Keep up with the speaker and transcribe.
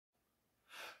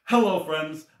Hello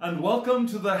friends, and welcome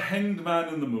to the Hanged Man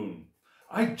in the Moon.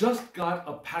 I just got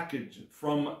a package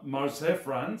from Marseille,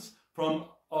 France, from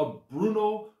a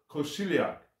Bruno K.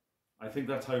 I think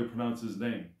that's how you pronounce his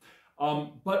name.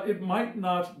 But it might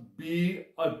not be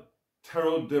a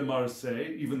Tarot de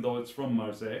Marseille, even though it's from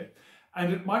Marseille.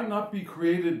 And it might not be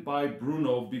created by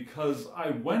Bruno because I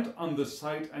went on the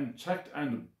site and checked,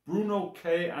 and Bruno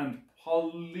K and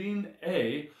Pauline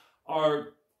A are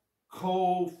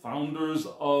co-founders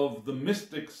of the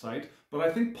Mystic site, but I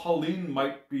think Pauline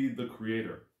might be the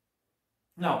creator.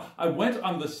 Now, I went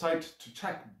on the site to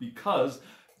check because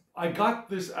I got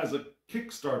this as a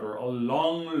Kickstarter a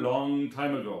long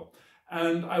time ago,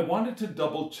 and I wanted to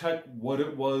double check what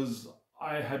it was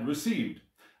I had received.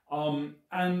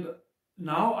 And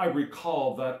now I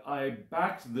recall that I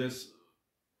backed this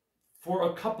for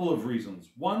a couple of reasons.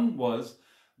 One was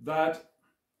that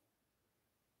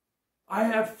I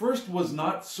at first was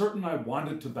not certain I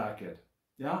wanted to back it.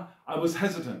 Yeah, I was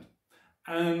hesitant.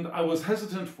 And I was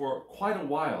hesitant for quite a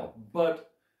while,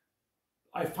 but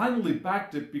I finally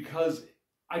backed it because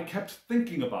I kept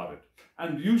thinking about it.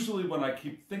 And usually when I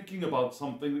keep thinking about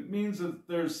something, it means that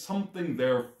there's something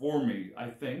there for me,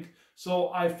 I think.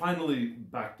 So I finally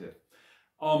backed it.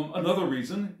 Another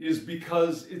reason is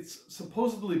because it's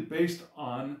supposedly based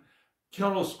on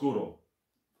chiaroscuro,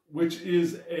 which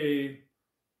is a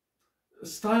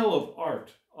style of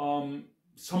art.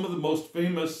 Some of the most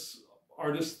famous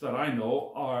artists that I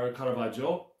know are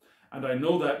Caravaggio, and I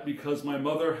know that because my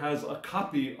mother has a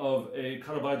copy of a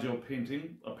Caravaggio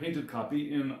painting, a painted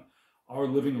copy, in our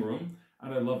living room,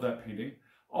 and I love that painting.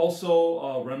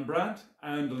 Also, Rembrandt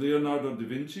and Leonardo da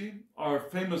Vinci are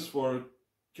famous for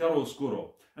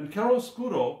chiaroscuro, and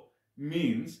chiaroscuro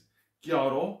means,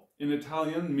 chiaro in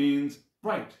Italian means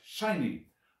bright, shiny,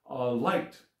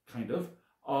 light, kind of.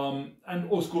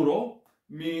 And oscuro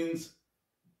means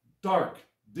dark,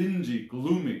 dingy,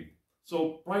 gloomy.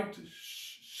 So bright,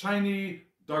 shiny,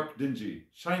 dark, dingy.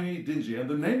 Shiny, dingy. And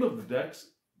the name of the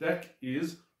deck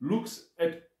is Lux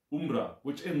et Umbra,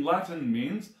 which in Latin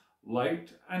means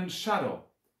light and shadow.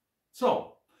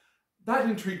 So that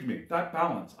intrigued me, that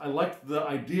balance. I liked the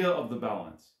idea of the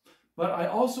balance. But I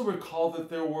also recall that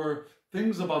there were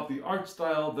things about the art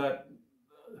style that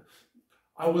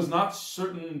I was not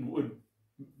certain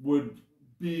would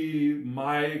be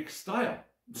my style.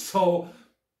 So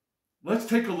let's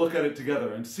take a look at it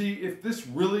together and see if this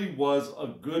really was a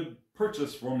good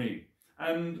purchase for me.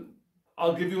 And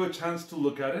I'll give you a chance to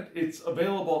look at it. It's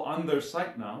available on their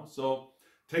site now, so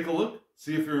take a look,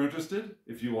 see if you're interested.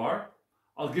 If you are,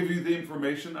 I'll give you the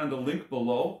information and a link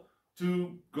below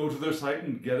to go to their site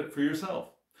and get it for yourself.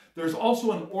 There's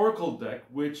also an oracle deck,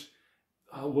 which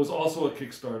was also a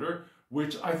Kickstarter,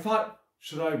 which I thought,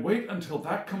 should I wait until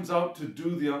that comes out to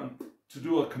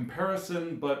do a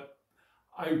comparison? But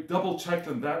I double checked,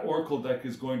 and that oracle deck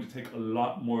is going to take a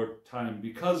lot more time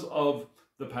because of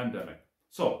the pandemic.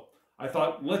 So I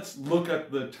thought, let's look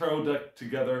at the tarot deck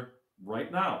together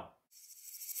right now.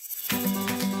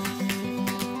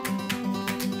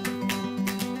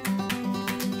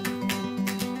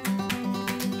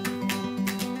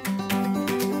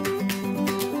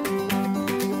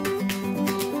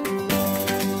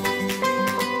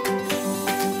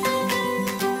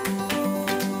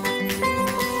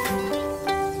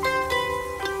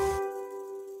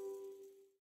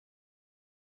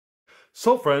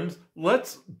 So friends,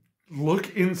 let's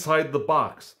look inside the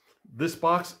box. This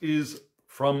box is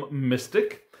from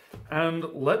Mystic, and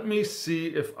let me see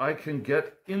if I can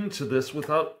get into this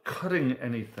without cutting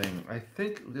anything. I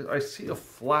think I see a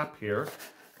flap here.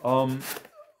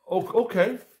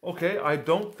 Okay, I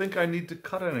don't think I need to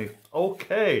cut any.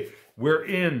 Okay, we're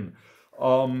in.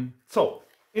 So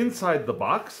inside the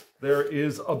box, there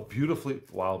is a beautifully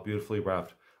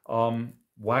wrapped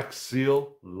wax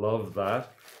seal. Love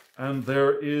that. And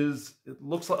there is, it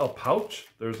looks like a pouch.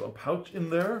 There's a pouch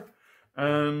in there.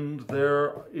 And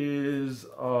there is,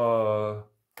 it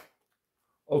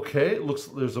looks,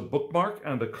 there's a bookmark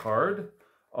and a card.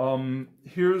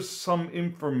 Here's some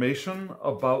information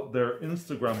about their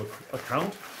Instagram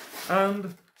account.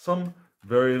 And some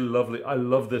very lovely, I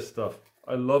love this stuff.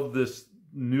 I love this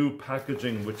new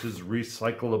packaging, which is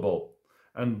recyclable.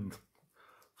 And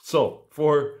so,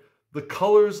 for the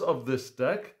colors of this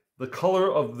deck, the color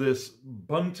of this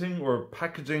bunting or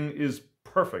packaging is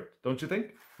perfect, don't you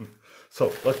think?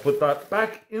 So let's put that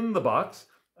back in the box,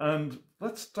 and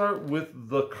let's start with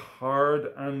the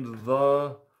card and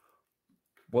the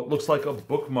what looks like a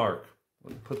bookmark.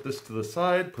 Put this to the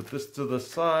side, put this to the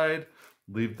side,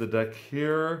 leave the deck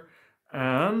here,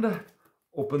 and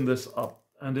open this up.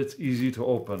 And it's easy to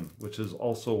open, which is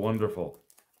also wonderful.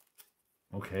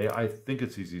 Okay, I think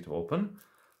it's easy to open.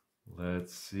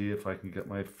 Let's see if I can get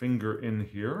my finger in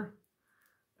here.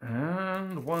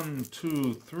 And 1,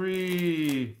 2,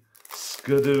 3,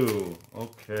 skidoo.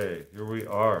 Okay, here we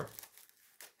are.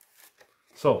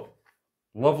 So,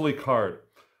 lovely card.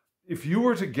 If you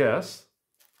were to guess,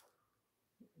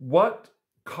 what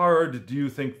card do you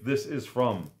think this is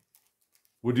from?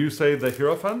 Would you say the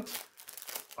Hierophant?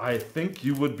 I think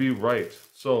you would be right.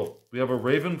 So we have a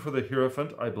raven for the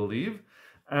Hierophant, I believe.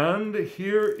 And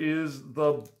here is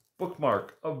the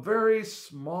bookmark. A very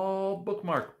small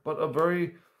bookmark, but a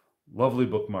very lovely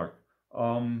bookmark.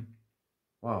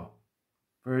 Wow.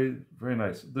 Very, very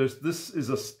nice. This is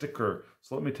a sticker.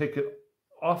 So let me take it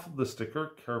off the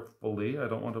sticker carefully. I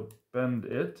don't want to bend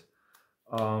it.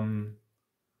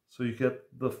 So you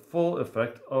get the full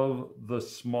effect of the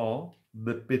small,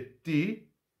 le petit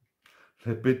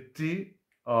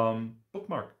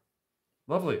bookmark.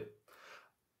 Lovely.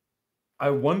 I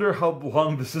wonder how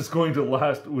long this is going to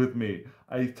last with me.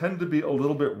 I tend to be a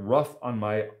little bit rough on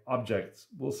my objects.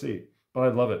 We'll see. But I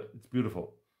love it. It's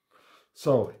beautiful.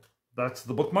 So that's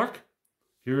the bookmark.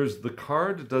 Here's the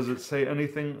card. Does it say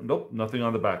anything? Nope, nothing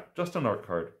on the back. Just an art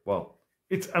card. Well,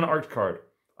 it's an art card.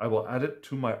 I will add it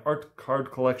to my art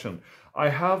card collection. I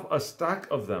have a stack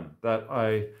of them that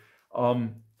I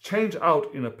change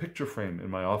out in a picture frame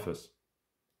in my office.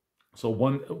 So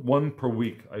one per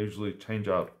week I usually change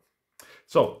out.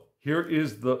 So here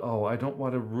is the, oh, I don't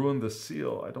want to ruin the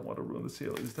seal. I don't want to ruin the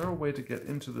seal. Is there a way to get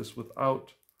into this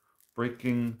without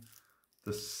breaking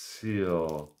the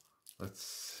seal? Let's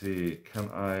see. Can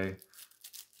I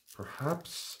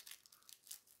perhaps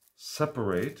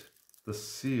separate the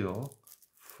seal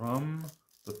from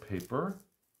the paper?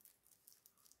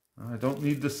 I don't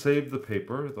need to save the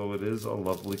paper, though it is a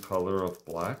lovely color of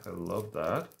black. I love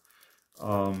that.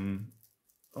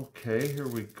 Okay, here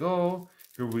we go.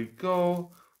 Here we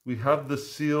go. We have the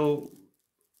seal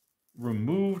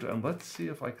removed, and let's see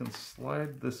if I can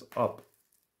slide this up.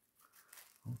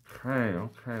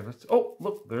 Okay, let's, oh,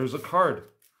 look, there's a card.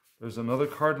 There's another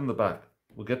card in the back.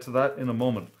 We'll get to that in a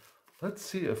moment. Let's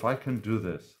see if I can do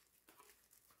this.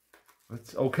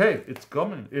 Okay, it's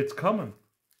coming. It's coming.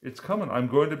 It's coming. I'm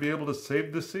going to be able to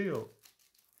save the seal.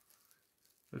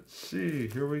 Let's see.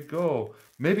 Here we go.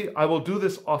 Maybe I will do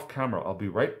this off camera. I'll be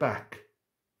right back.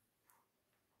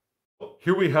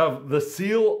 Here we have the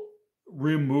seal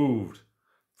removed.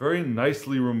 Very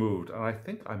nicely removed. And I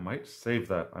think I might save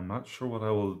that. I'm not sure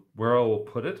where I will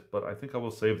put it, but I think I will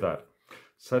save that.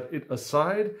 Set it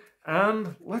aside,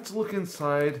 and let's look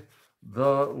inside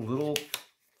the little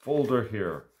folder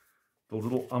here. The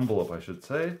little envelope, I should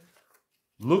say.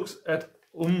 Looks at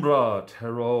Umbra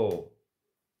Tarot.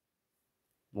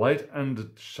 Light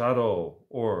and Shadow,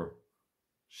 or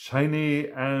Shiny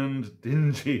and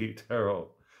Dingy Tarot.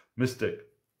 Mystic.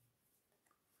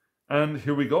 And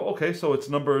here we go. Okay, so it's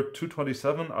number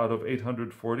 227 out of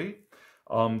 840.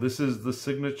 This is the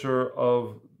signature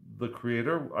of the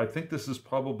creator. I think this is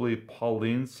probably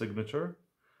Pauline's signature.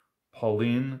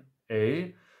 Pauline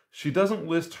A. She doesn't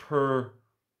list her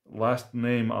last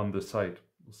name on the site.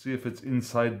 We'll see if it's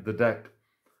inside the deck.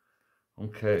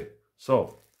 Okay,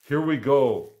 so here we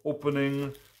go.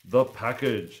 Opening the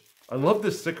package. I love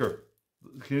this sticker.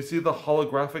 Can you see the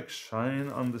holographic shine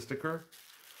on the sticker?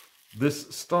 This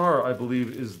star, I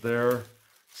believe, is their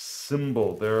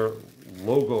symbol, their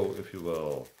logo, if you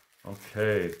will.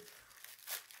 Okay.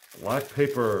 Black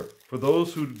paper. For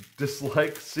those who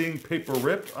dislike seeing paper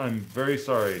ripped, I'm very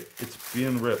sorry. It's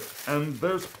being ripped. And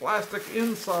there's plastic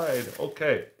inside.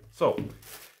 Okay. So,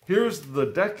 here's the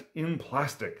deck in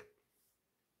plastic.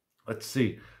 Let's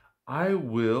see. I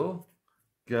will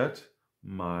get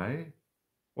my...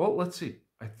 Well, let's see.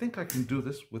 I think I can do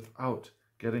this without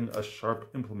getting a sharp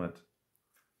implement.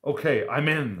 Okay, I'm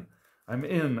in.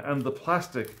 And the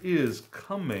plastic is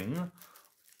coming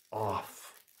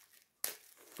off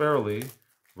fairly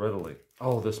readily.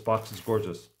 Oh, this box is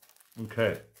gorgeous.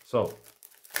 Okay, so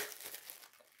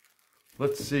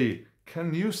let's see.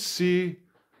 Can you see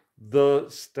the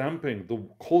stamping, the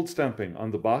cold stamping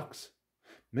on the box?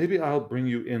 Maybe I'll bring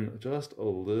you in just a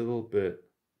little bit.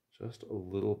 Just a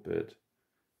little bit.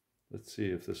 Let's see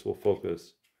if this will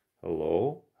focus.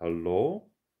 Hello? Hello?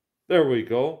 There we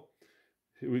go.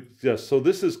 Yes, so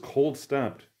this is cold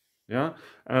stamped. Yeah?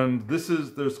 And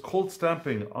there's cold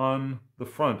stamping on the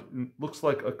front. It looks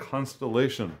like a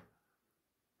constellation.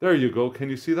 There you go. Can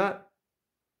you see that?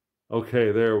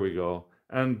 Okay, there we go.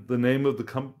 And the name of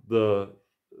the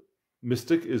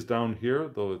mystic is down here,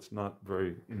 though it's not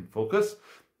very in focus.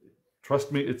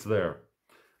 Trust me, it's there.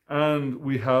 And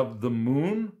we have the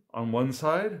moon on one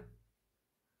side.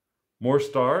 More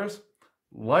stars.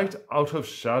 light out of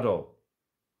shadow.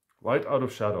 Light out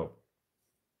of shadow.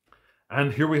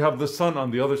 And here we have the sun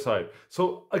on the other side.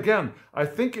 So again, I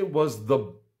think it was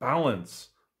the balance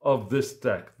of this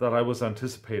deck that I was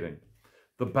anticipating.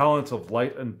 The balance of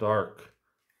light and dark.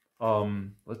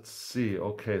 Let's see.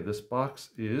 Okay, this box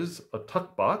is a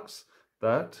tuck box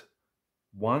that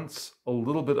wants a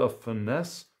little bit of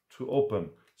finesse to open.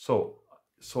 So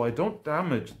I don't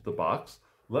damage the box.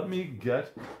 Let me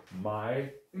get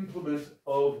my implement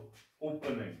of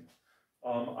opening.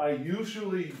 I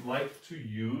usually like to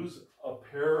use a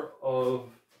pair of,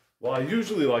 well, I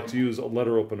usually like to use a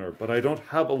letter opener, but I don't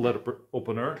have a letter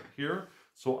opener here.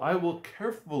 So I will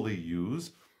carefully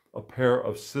use a pair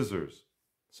of scissors.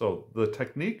 So the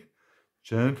technique,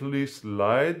 gently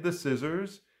slide the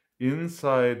scissors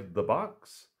inside the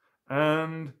box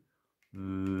and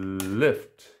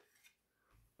lift.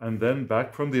 And then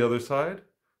back from the other side.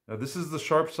 Now this is the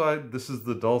sharp side, this is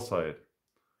the dull side.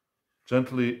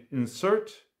 Gently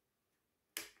insert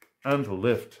and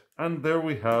lift. And there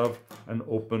we have an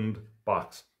opened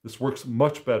box. This works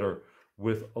much better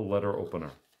with a letter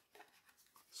opener.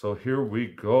 So here we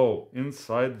go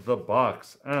inside the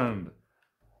box, and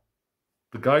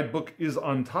the guidebook is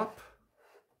on top.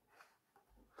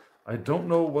 I don't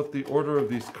know what the order of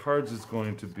these cards is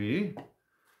going to be.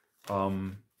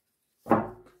 Now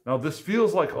this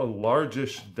feels like a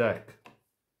largish deck.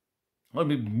 Let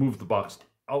me move the box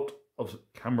out of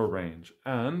camera range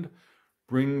and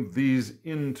bring these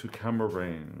into camera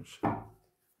range.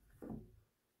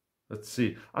 Let's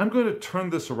see. I'm going to turn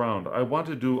this around. I want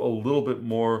to do a little bit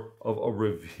more of a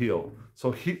reveal.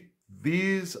 So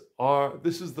this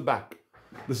is the back.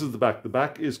 This is the back. The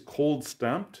back is cold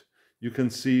stamped. You can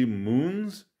see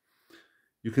moons.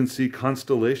 You can see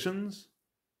constellations.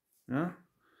 Yeah.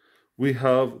 We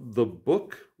have the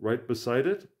book right beside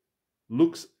it.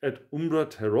 Lux et Umbra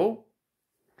Tarot.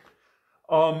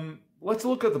 Let's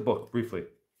look at the book briefly.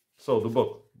 So the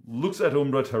book, Lux et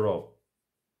Umbra Tarot.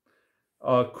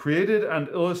 Created,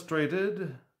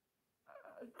 illustrated,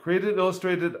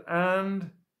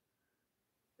 and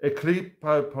écrit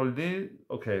par Pauline.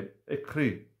 Okay,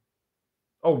 écrit.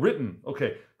 Oh, written.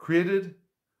 Okay, created,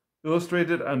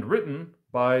 illustrated, and written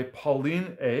by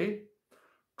Pauline A.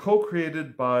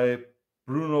 Co-created by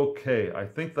Bruno K. I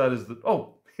think that is the.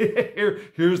 Oh,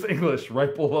 here's English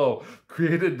right below.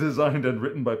 Created, designed, and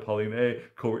written by Pauline A.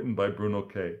 Co-written by Bruno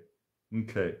K.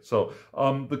 Okay, so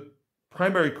the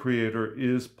primary creator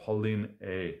is Pauline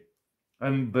A.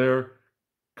 And their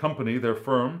company, their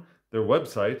firm, their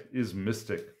website is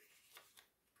mystiic.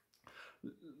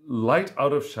 Light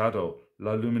out of shadow.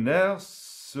 La lumière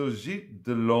surgit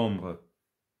de l'ombre.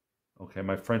 Okay,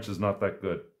 my French is not that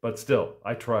good, but still,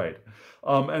 I tried.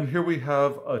 And here we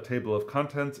have a table of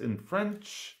contents in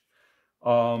French.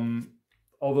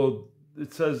 Although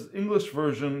it says English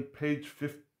version, page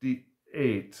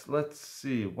 58. Let's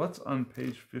see, what's on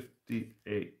page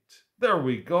 58? There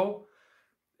we go.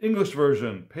 English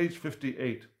version, page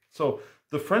 58. So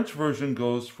the French version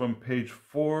goes from page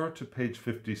 4 to page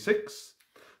 56.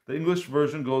 The English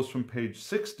version goes from page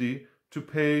 60 to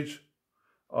page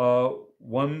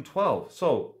 112.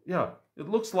 So yeah, it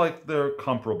looks like they're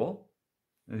comparable.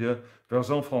 Yeah,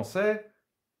 version français,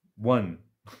 1.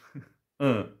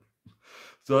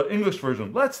 So English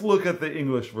version. Let's look at the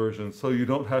English version so you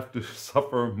don't have to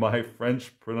suffer my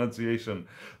French pronunciation.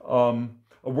 A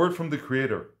word from the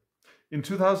creator. In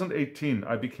 2018,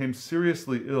 I became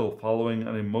seriously ill following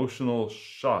an emotional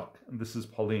shock. And this is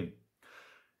Pauline.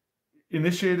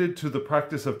 Initiated to the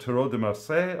practice of Tarot de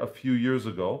Marseille a few years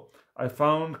ago, I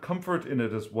found comfort in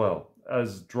it as well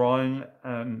as drawing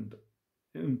and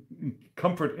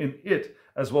comfort in it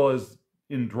as well as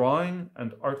in drawing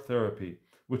and art therapy,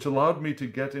 which allowed me to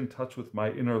get in touch with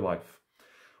my inner life.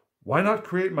 Why not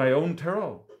create my own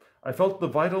tarot? I felt the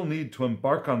vital need to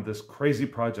embark on this crazy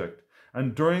project,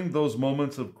 and during those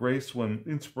moments of grace when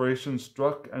inspiration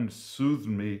struck and soothed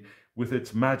me with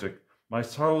its magic, my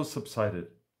sorrows subsided.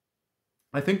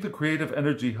 I think the creative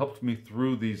energy helped me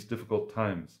through these difficult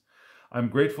times. I'm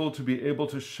grateful to be able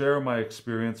to share my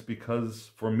experience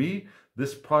because, for me,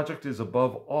 this project is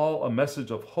above all a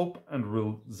message of hope and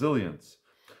resilience.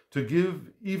 To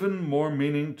give even more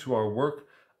meaning to our work,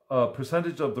 a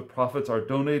percentage of the profits are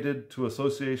donated to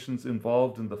associations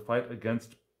involved in the fight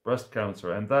against breast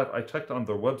cancer. And that, I checked on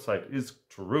their website, is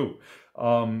true.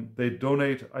 They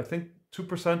donate, I think,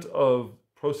 2% of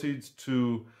proceeds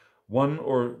to one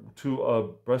or to a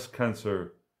breast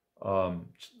cancer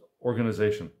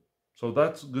organization. So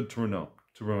that's good to know,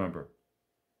 to remember.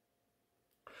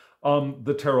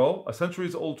 The tarot, a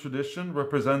centuries-old tradition,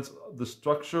 represents the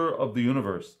structure of the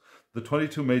universe. The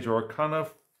 22 major arcana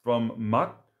from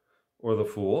Mat, or the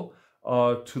Fool,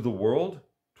 to the World,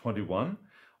 21,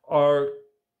 are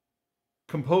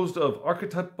composed of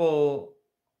archetypal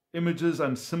images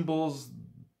and symbols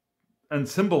and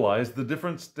symbolize the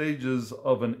different stages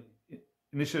of an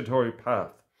initiatory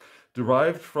path.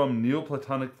 Derived from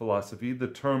Neoplatonic philosophy, the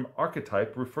term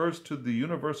archetype refers to the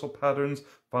universal patterns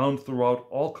found throughout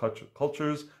all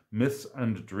cultures, myths,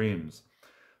 and dreams.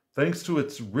 Thanks to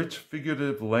its rich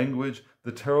figurative language,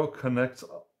 the tarot connects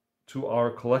to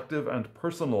our collective and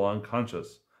personal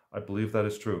unconscious. I believe that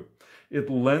is true. It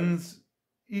leads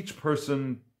each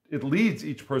person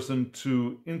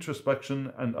to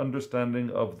introspection and understanding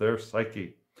of their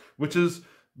psyche, which is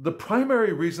the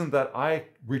primary reason that I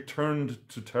returned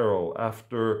to tarot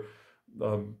after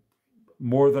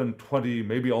more than 20,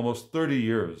 maybe almost 30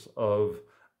 years of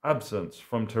absence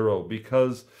from tarot,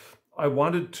 because I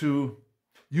wanted to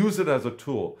use it as a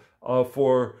tool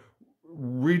for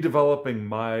redeveloping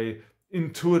my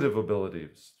intuitive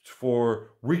abilities,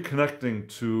 for reconnecting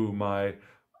to my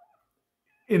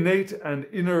innate and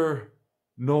inner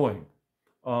knowing.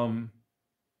 And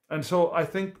so I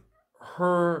think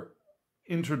her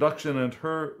introduction and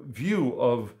her view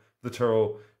of the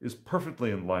tarot is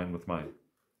perfectly in line with mine.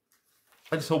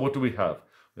 And so what do we have?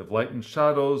 We have light and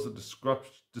shadows, a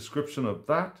description of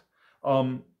that.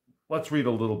 Let's read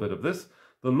a little bit of this.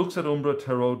 The Lux et Umbra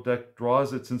Tarot deck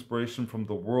draws its inspiration from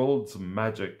the world's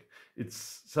magic.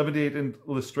 Its 78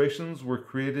 illustrations were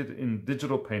created in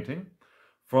digital painting.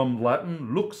 From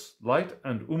Latin, lux, light,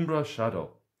 and umbra,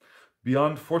 shadow.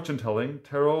 Beyond fortune-telling,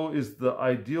 tarot is the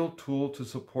ideal tool to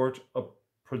support a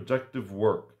projective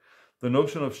work. The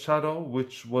notion of shadow,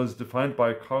 which was defined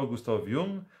by Carl Gustav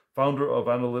Jung, founder of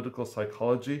analytical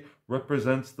psychology,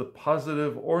 represents the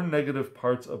positive or negative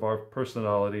parts of our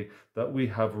personality that we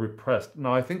have repressed.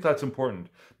 Now, I think that's important.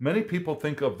 Many people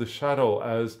think of the shadow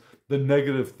as the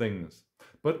negative things,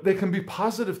 but they can be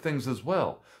positive things as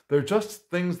well. They're just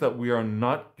things that we are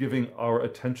not giving our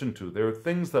attention to. They're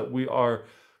things that we are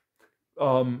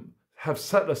have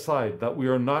set aside, that we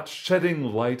are not shedding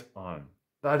light on.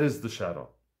 That is the shadow.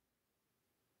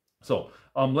 So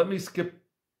let me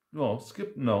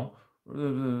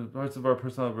parts of our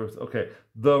personality. Okay,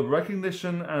 the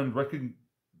recognition and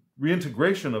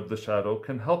reintegration of the shadow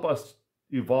can help us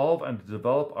evolve and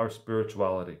develop our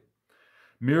spirituality.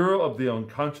 Mirror of the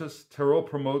unconscious, tarot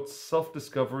promotes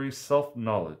self-discovery,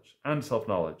 self-knowledge.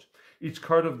 Each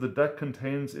card of the deck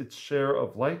contains its share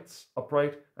of lights,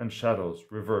 upright, and shadows,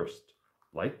 reversed.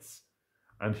 Lights,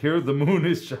 and here the moon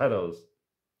is shadows.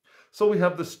 So we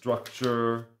have the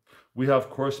structure, we have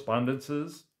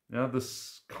correspondences, the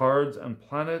cards and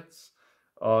planets,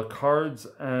 cards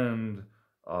and,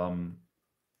 what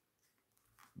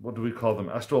do we call them,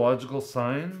 astrological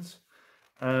signs,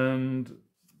 and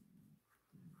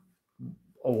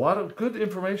a lot of good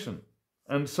information.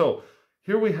 And so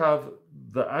here we have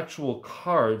the actual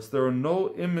cards. There are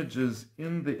no images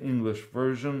in the English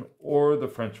version or the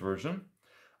French version.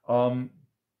 And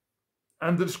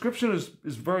the description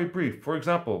is very brief. For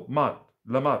example, Mat,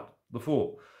 the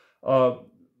Fool.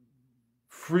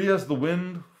 Free as the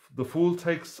wind, the Fool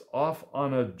takes off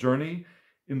on a journey.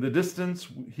 In the distance,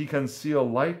 he can see a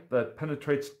light that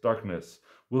penetrates darkness.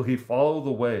 Will he follow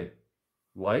the way?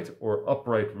 Light, or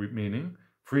upright meaning,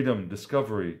 freedom,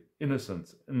 discovery,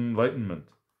 innocence, enlightenment.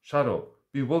 Shadow,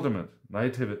 bewilderment,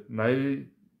 naivete,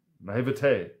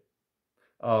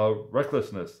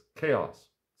 recklessness, chaos.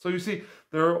 So you see,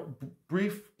 there are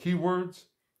brief keywords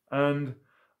and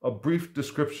a brief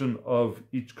description of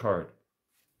each card.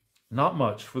 Not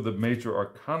much for the major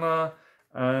arcana.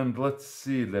 And let's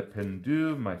see, Le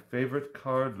Pendu, my favorite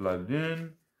card, La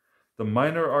Lune. The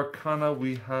minor arcana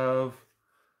we have,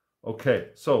 okay,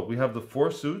 so we have the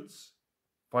 4 suits,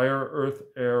 fire, earth,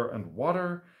 air, and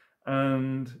water,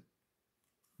 and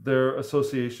their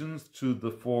associations to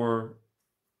the 4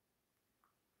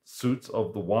 suits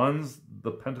of the wands,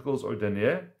 the pentacles or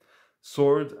denier,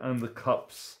 swords, and the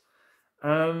cups.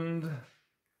 And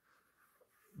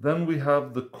then we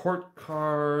have the court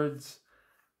cards,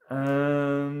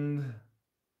 and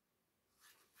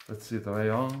let's see, the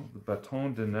rayon, the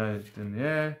bâton,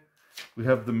 denier. We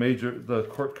have the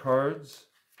court cards.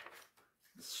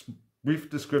 Brief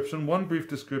description, one brief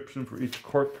description for each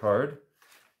court card,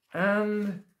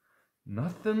 and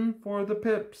nothing for the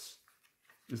pips.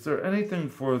 Is there anything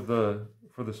for the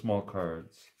small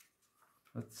cards?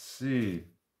 Let's see.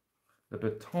 The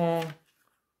bâton,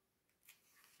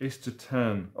 ace to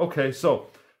 10. Okay, so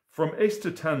from ace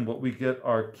to 10, what we get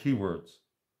are keywords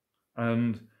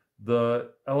and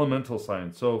the elemental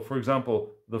signs. So, for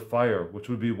example, the fire, which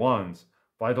would be wands,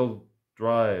 vital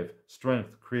drive,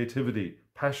 strength, creativity,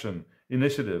 passion,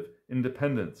 initiative,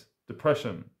 independence,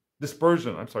 dispersion,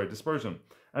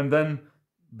 and then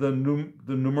the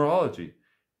numerology.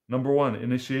 Number 1,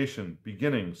 initiation,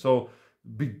 beginning. So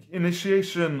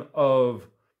initiation of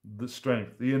the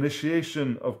strength, the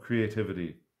initiation of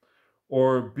creativity,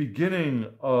 or beginning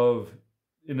of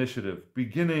initiative,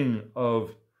 beginning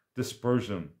of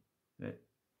dispersion,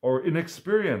 or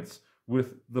inexperience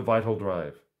with the vital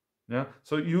drive. Yeah,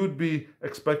 so you would be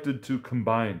expected to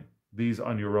combine these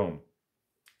on your own.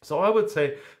 So I would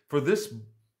say for this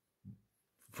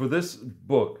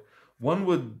book, one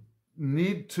would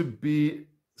need to be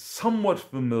somewhat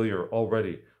familiar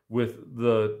already with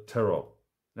the tarot.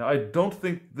 Now, I don't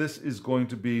think this is going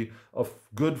to be a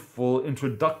good full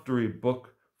introductory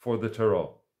book for the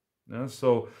tarot. Yeah,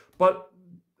 but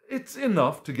it's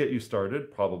enough to get you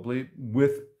started, probably,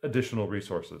 with additional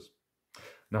resources.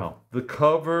 Now, the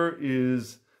cover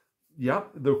is a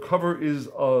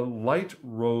light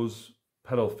rose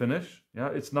petal finish. Yeah,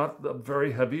 it's not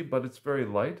very heavy, but it's very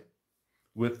light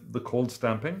with the cold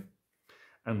stamping.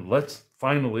 And let's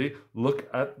finally look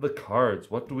at the cards.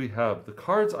 What do we have? The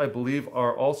cards, I believe,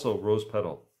 are also rose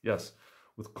petal. Yes,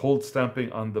 with cold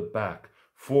stamping on the back.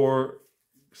 For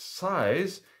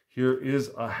size, here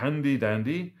is a handy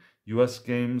dandy US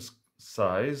Games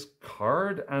size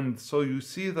card. And so you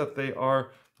see that they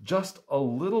are just a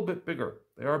little bit bigger.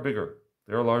 They are bigger.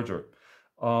 They are larger.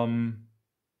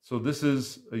 So this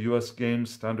is a US Games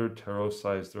standard tarot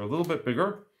size. They're a little bit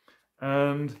bigger.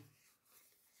 And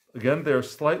again, they're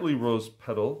slightly rose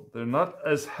petal. They're not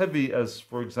as heavy as,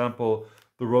 for example,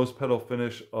 the rose petal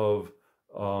finish of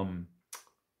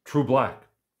True Black.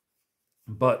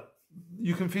 But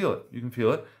you can feel it. You can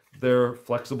feel it. They're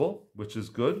flexible, which is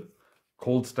good.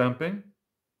 Cold stamping.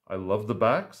 I love the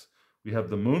backs. We have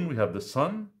the moon. We have the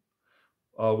sun.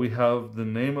 We have the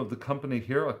name of the company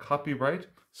here, a copyright.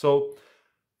 So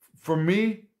for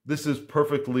me, this is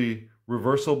perfectly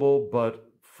reversible, but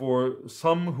for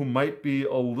some who might be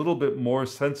a little bit more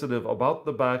sensitive about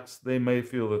the backs, they may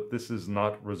feel that this is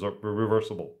not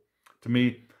reversible. To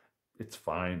me, it's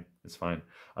fine. It's fine.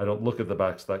 I don't look at the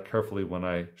backs that carefully when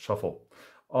I shuffle.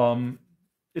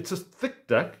 It's a thick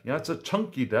deck. Yeah, it's a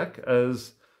chunky deck,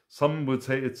 as some would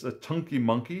say. It's a chunky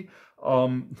monkey.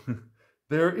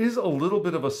 There is a little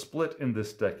bit of a split in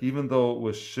this deck, even though it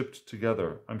was shipped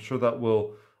together. I'm sure that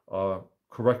will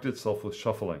correct itself with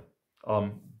shuffling.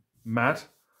 Matte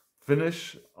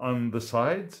finish on the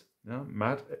sides, yeah,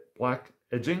 matte black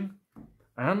edging.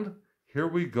 And here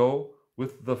we go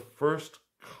with the first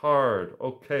card.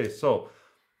 Okay, so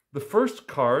the first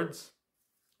cards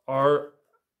are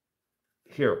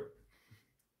here.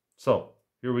 So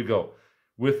here we go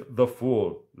with the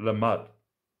Fool, Le Mat.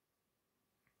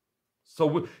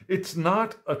 So it's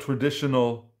not a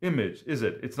traditional image, is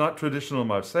it? It's not traditional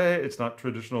Marseille. It's not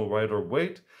traditional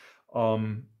Rider-Waite.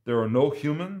 There are no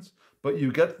humans, but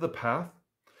you get the path.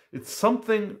 It's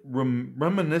something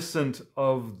reminiscent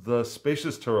of the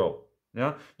Spacious Tarot.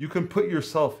 Yeah, you can put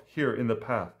yourself here in the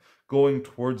path, going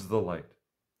towards the light.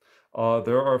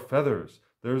 There are feathers.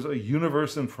 There's a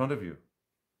universe in front of you.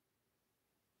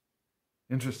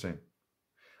 Interesting.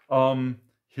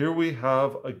 Here we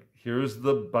have here's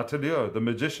the Batelier, the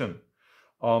magician.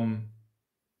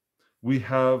 We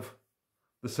have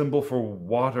the symbol for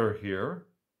water here.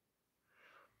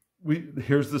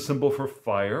 Here's the symbol for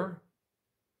fire.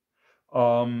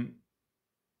 Don't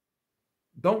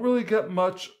really get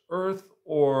much earth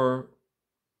or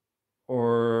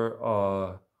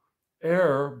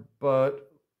air,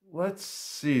 but let's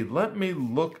see. Let me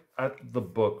look at the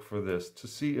book for this to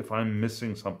see if I'm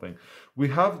missing something. We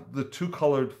have the two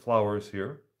colored flowers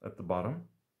here at the bottom.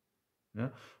 Yeah,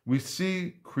 we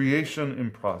see creation in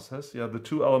process. Yeah, the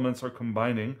two elements are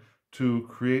combining to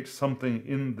create something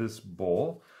in this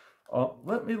bowl.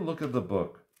 Let me look at the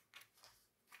book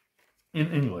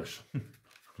in English.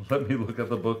 Let me look at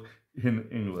the book in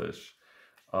English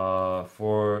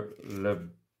for Le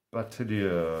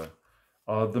Batelier.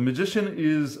 The magician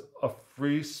is a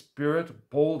free spirit,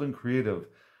 bold and creative.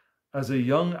 As a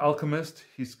young alchemist,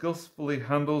 he skillfully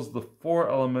handles the four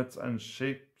elements and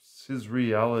shapes his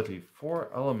reality.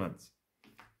 Four elements.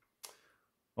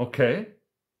 Okay,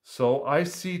 so I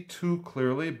see two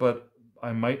clearly, but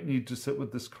I might need to sit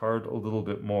with this card a little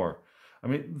bit more. I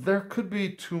mean, there could be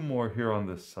two more here on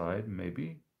this side,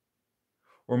 maybe.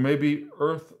 Or maybe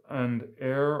earth and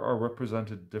air are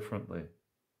represented differently.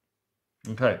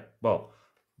 Okay, well,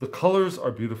 the colors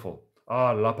are beautiful.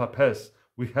 La Papesse.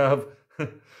 We have,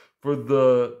 for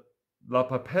the La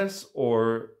Papesse,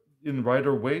 or in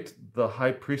Rider-Waite, the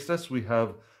High Priestess, we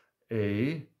have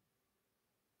a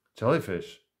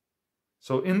jellyfish.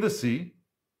 So in the sea,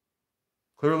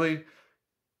 clearly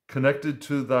connected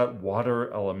to that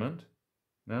water element.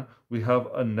 Yeah, we have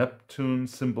a Neptune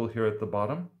symbol here at the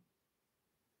bottom.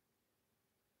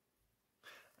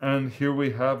 And here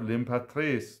we have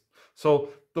l'imperatrice. So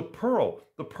the pearl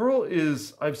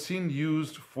is, I've seen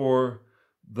used for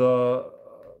the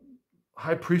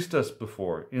high priestess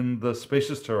before in the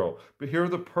spacious tarot. But here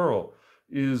the pearl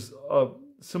is a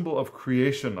symbol of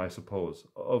creation, I suppose,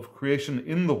 of creation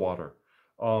in the water.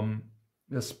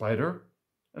 A spider.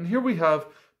 And here we have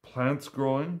plants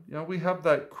growing. Yeah, we have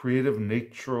that creative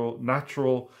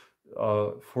natural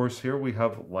force here. We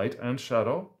have light and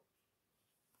shadow.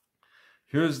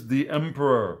 Here's the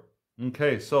emperor.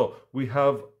 Okay, so we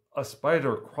have a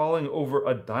spider crawling over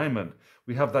a diamond.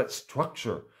 We have that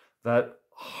structure, that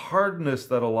hardness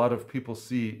that a lot of people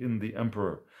see in the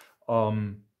emperor.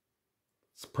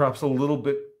 It's perhaps a little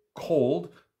bit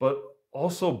cold, but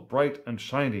also bright and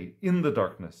shiny in the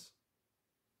darkness.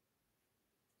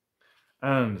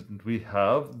 And we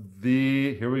have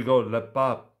here we go, le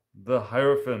pape, the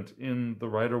Hierophant in the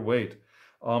Rider-Waite,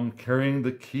 carrying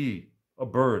the key, a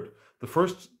bird. The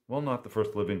first, well, not the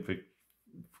first living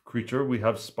creature. We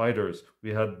have spiders.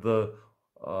 We had the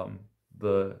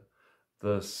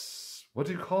what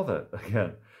do you call that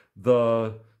again?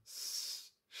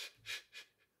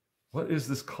 What is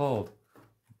this called?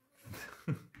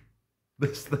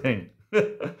 This thing.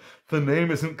 The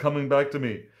name isn't coming back to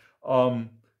me.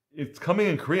 It's coming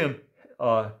in Korean.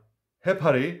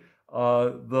 Hepari.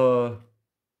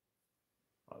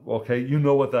 Okay, you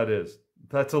know what that is.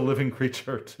 That's a living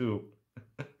creature too.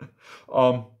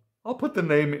 I'll put the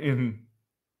name in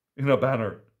a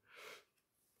banner.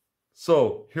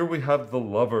 So here we have the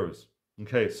lovers.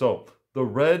 Okay, so the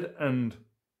red and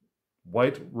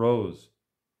white rose.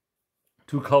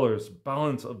 Two colors,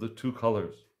 balance of the two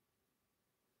colors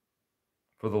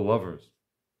for the lovers.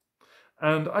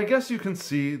 And I guess you can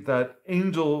see that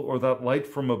angel or that light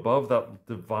from above, that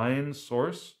divine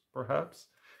source, perhaps,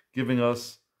 giving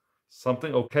us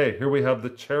something. Okay, here we have the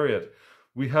chariot.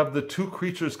 We have the two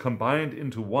creatures combined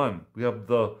into one. We have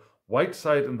the white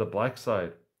side and the black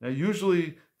side. Now,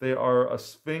 usually they are a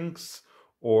sphinx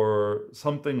or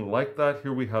something like that.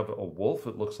 Here we have a wolf,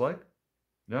 it looks like.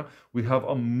 Yeah, we have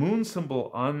a moon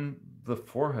symbol on the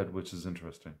forehead, which is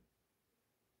interesting.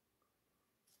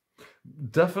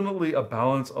 Definitely a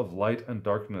balance of light and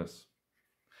darkness.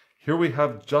 Here we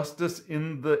have justice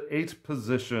in the 8th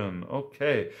position.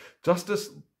 Okay, justice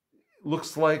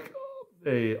looks like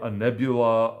a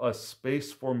nebula, a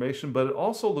space formation, but it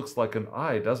also looks like an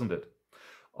eye, doesn't it?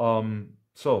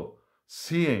 So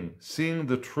seeing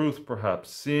the truth, perhaps,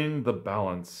 seeing the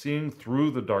balance, seeing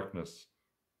through the darkness,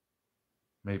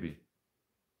 maybe.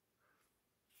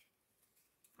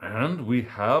 And we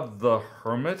have the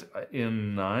Hermit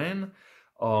in 9,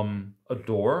 a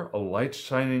door, a light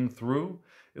shining through.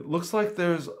 It looks like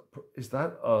is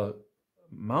that a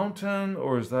mountain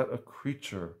or is that a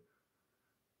creature?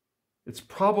 It's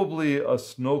probably a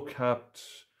snow-capped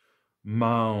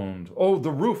mound. Oh,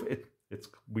 the roof.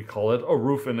 We call it a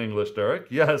roof in English, Derek.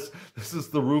 Yes, this is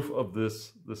the roof of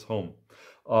this home.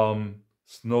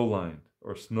 Snow-lined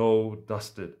or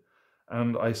snow-dusted.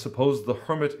 And I suppose the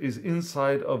hermit is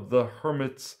inside of the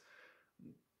hermit's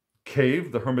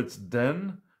cave, the hermit's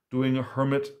den, doing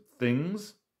hermit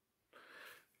things.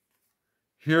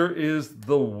 Here is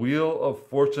the Wheel of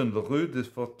Fortune, the Rue de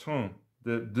Fortune,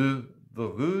 the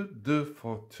Rue de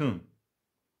Fortune.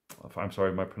 I'm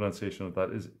sorry, my pronunciation of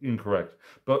that is incorrect.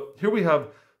 But here we have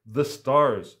the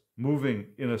stars moving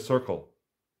in a circle,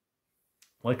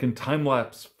 like in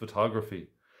time-lapse photography.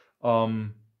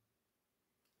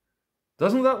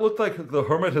 Doesn't that look like the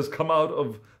hermit has come out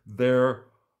of their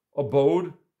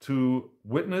abode to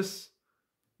witness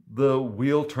the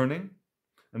wheel turning?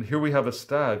 And here we have a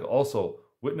stag also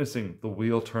witnessing the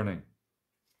wheel turning.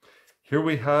 Here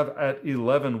we have at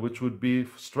 11, which would be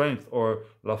strength or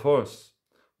la force.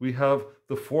 We have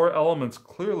the 4 elements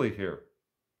clearly here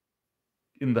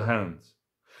in the hands.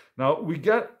 Now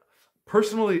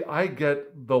personally, I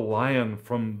get the lion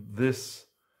from this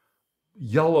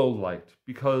yellow light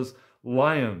because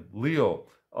lion, Leo,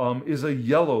 is a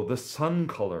yellow, the sun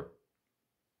color.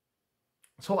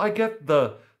 So I get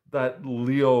that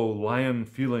Leo lion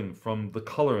feeling from the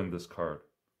color in this card.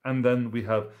 And then we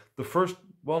have the first,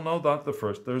 well, no, not the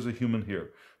first. There's a human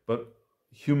here, but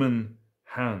human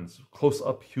hands, close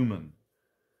up human.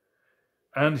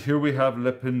 And here we have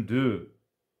le pendu,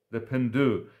 le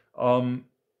pendu.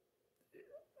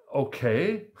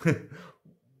 Okay,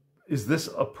 is this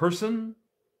a person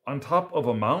on top of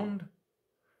a mound,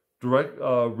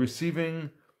 receiving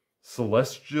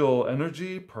celestial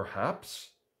energy, perhaps?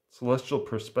 Celestial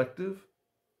perspective?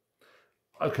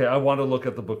 okay, I want to look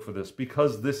at the book for this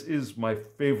because this is my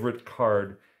favorite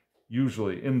card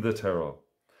usually in the tarot.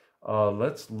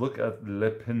 Let's look at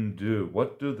Le Pendu.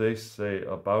 What do they say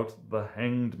about the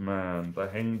Hanged Man, the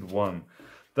Hanged One?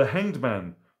 The Hanged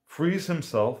Man frees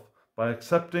himself by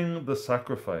accepting the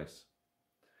sacrifice.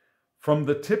 From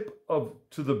the tip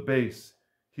to the base,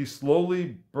 he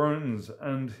slowly burns,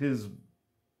 and his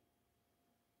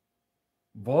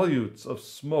volutes of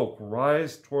smoke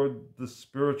rise toward the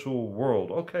spiritual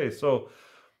world. Okay, so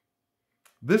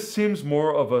this seems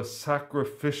more of a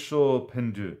sacrificial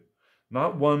pendu,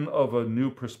 not one of a new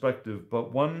perspective,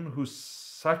 but one who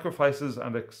sacrifices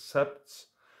and accepts,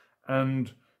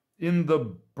 and in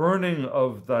the burning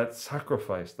of that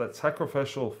sacrifice, that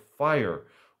sacrificial fire,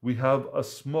 we have a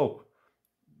smoke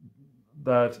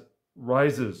that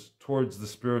rises towards the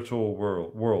spiritual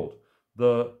world,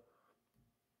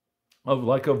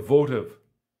 like a votive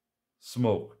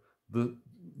smoke, the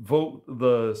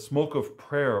smoke of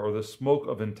prayer or the smoke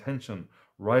of intention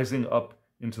rising up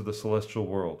into the celestial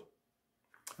world.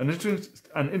 An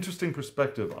interesting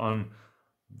perspective on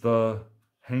the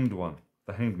Hanged One,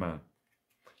 the Hanged Man.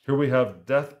 Here we have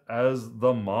death as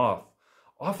the moth.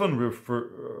 Often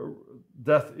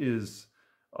death is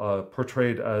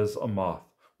portrayed as a moth.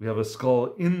 We have a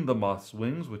skull in the moth's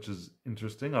wings, which is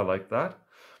interesting. I like that.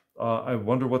 I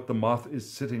wonder what the moth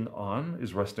is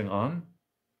resting on.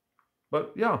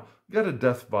 But yeah, you get a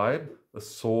death vibe, a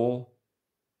soul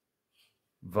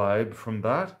vibe from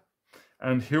that.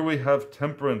 And here we have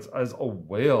temperance as a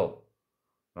whale.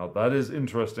 Now that is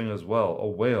interesting as well, a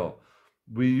whale.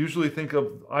 We usually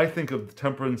I think of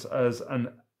temperance as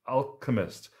an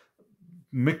alchemist,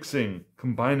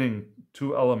 combining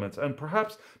two elements. And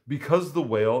perhaps because the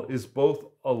whale is both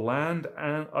an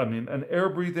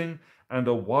air-breathing and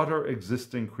a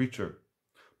water-existing creature,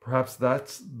 perhaps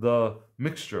that's the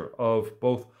mixture of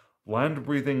both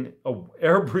land-breathing,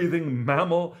 air-breathing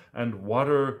mammal and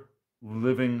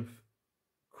water-living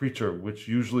creature, which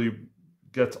usually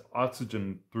gets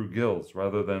oxygen through gills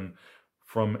rather than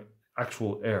from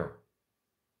actual air.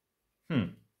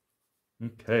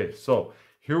 Okay, so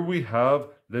here we have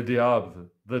Le Diable,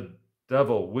 the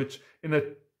devil, which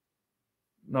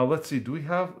now let's see, do we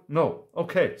have? No.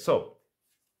 Okay, so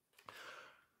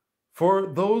for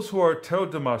those who are Tarot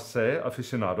de Marseille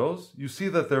aficionados, you see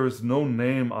that there is no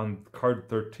name on card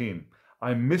 13.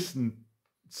 I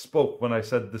misspoke when I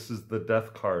said this is the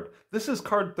death card. This is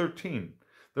card 13.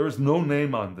 There is no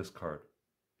name on this card,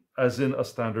 as in a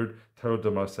standard Tarot de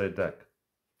Marseille deck.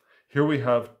 Here we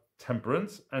have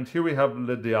temperance, and here we have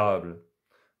Le Diable,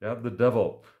 the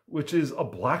devil, which is a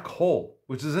black hole,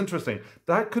 which is interesting.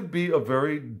 That could be a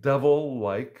very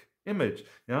devil-like image,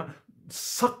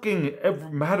 sucking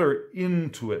every matter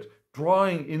into it,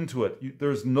 drawing into it.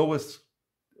 There's no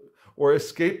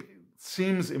escape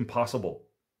seems impossible.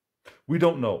 We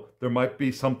don't know. There might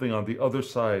be something on the other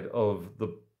side of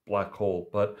the black hole,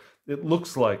 but it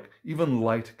looks like even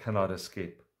light cannot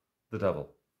escape the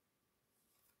devil.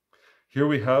 Here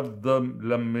we have the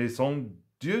La Maison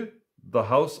Dieu, the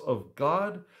house of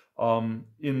God,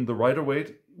 in the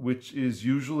Rider-Waite, which is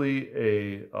usually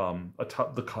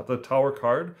the tower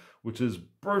card, which is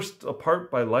burst apart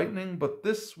by lightning. But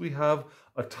this we have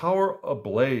a tower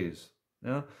ablaze,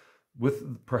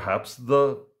 with perhaps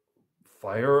the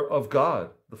fire of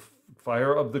God, the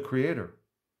fire of the Creator.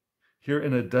 Here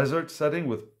in a desert setting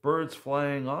with birds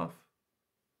flying off.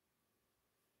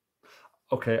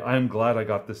 Okay, I am glad I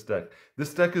got this deck.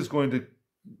 This deck is going to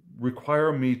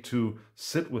require me to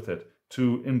sit with it,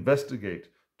 to investigate,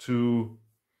 to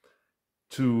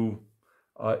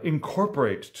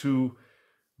incorporate, to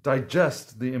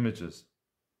digest the images.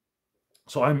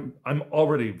 So I'm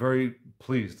already very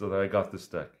pleased that I got this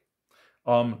deck.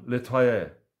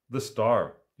 L'Étoile, the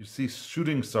star. You see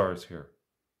shooting stars here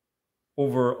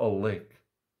over a lake.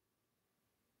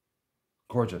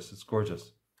 Gorgeous, it's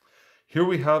gorgeous. Here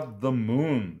we have the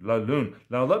moon, la lune.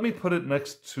 Now let me put it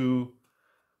next to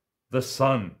the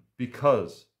sun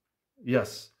because,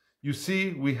 yes, you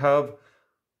see we have,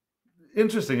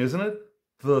 interesting, isn't it?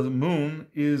 The moon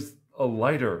is a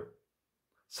lighter,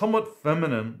 somewhat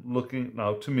feminine looking,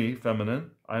 now to me,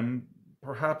 feminine. I'm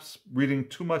perhaps reading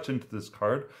too much into this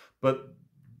card, but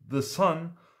the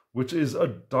sun, which is a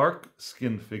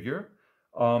dark-skinned figure,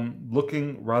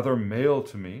 looking rather male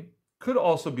to me, could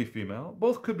also be female.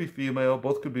 Both could be female,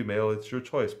 both could be male, it's your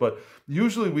choice. But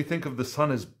usually we think of the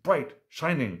sun as bright,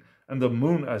 shining, and the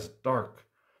moon as dark.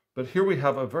 But here we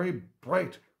have a very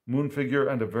bright moon figure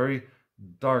and a very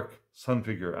dark sun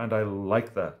figure, and I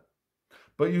like that.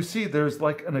 But you see, there's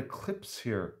like an eclipse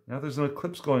here. Now there's an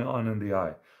eclipse going on in the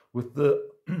eye, with the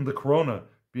corona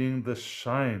being the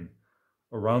shine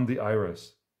around the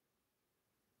iris.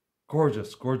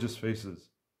 Gorgeous, gorgeous faces,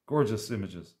 gorgeous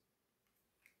images.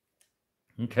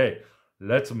 Okay,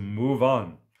 let's move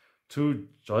on to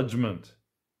Judgment.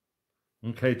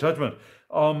 Okay, Judgment.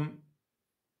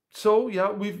 So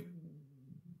yeah,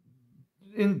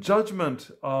 in Judgment,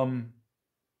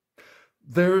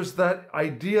 there's that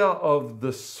idea of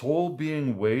the soul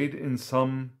being weighed in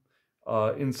some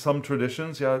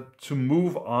traditions, yeah, to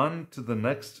move on to the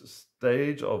next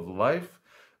stage of life,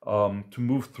 to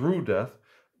move through death.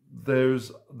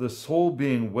 There's the soul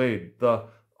being weighed, the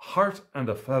heart and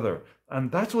a feather. And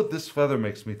that's what this feather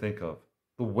makes me think of,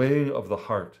 the weighing of the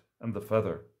heart and the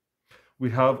feather. We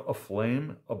have a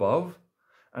flame above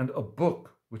and a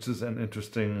book, which is an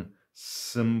interesting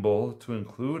symbol to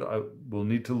include. I will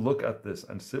need to look at this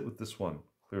and sit with this one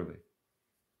clearly.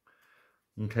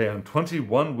 Okay, and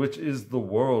 21, which is the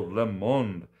world, le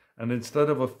monde. And instead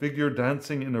of a figure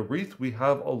dancing in a wreath, we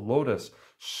have a lotus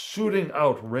shooting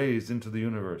out rays into the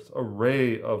universe, a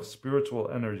ray of spiritual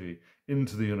energy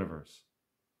into the universe,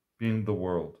 being the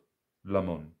world, le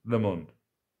monde, le monde.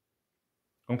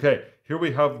 Okay, here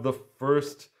we have the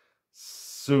first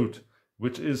suit,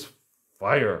 which is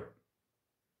fire,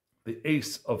 the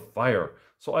ace of fire.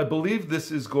 So I believe this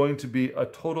is going to be a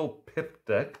total pip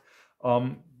deck,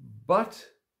 but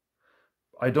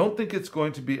I don't think it's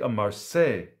going to be a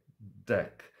Marseille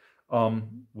deck.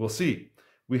 We'll see.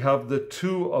 We have the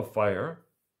two of fire.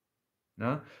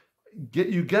 Now,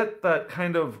 you get that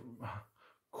kind of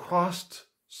crossed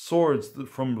swords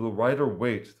from the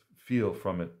Rider-Waite feel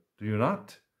from it. Do you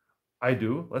not? I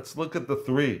do. Let's look at the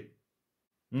three.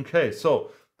 Okay,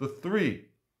 so the three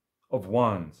of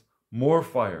wands, more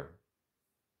fire.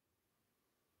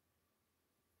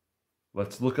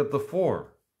 Let's look at the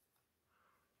four.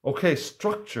 Okay,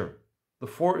 structure. The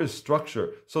four is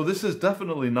structure. So this is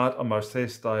definitely not a Marseille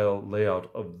style layout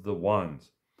of the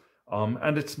wands.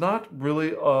 And it's not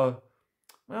really a,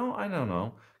 well, I don't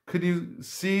know. Could you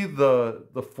see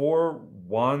the four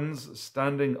wands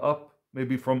standing up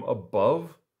maybe from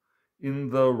above in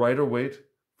the Rider-Waite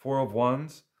Four of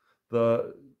Wands?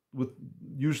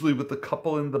 Usually with the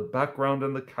couple in the background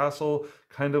and the castle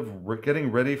kind of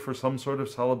getting ready for some sort of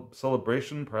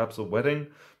celebration, perhaps a wedding.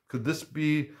 Could this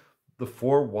be the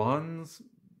four wands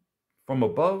from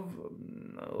above?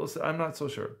 No, I'm not so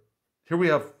sure. Here we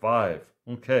have five.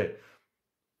 Okay.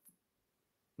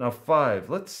 Now five,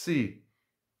 let's see.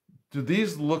 Do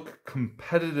these look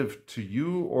competitive to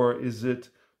you, or is it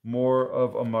more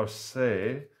of a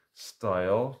Marseille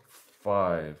style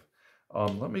five?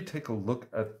 Let me take a look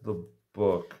at the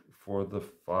book for the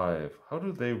five. How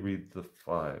do they read the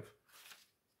five?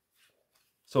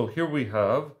 So here we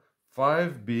have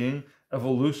five being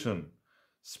evolution,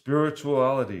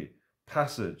 spirituality,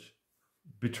 passage,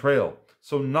 betrayal.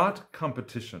 So not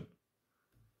competition,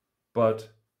 but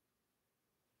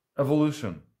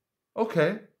evolution.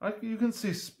 Okay, you can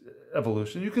see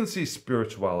evolution. You can see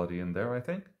spirituality in there, I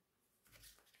think.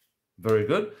 Very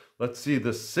good. Let's see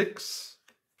the six.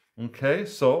 Okay,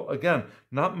 so again,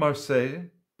 not Marseille,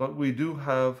 but we do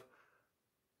have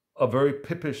a very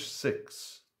pippish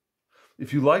six.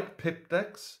 If you like pip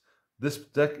decks, this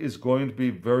deck is going to be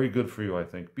very good for you, I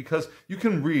think, because you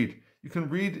can read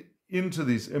into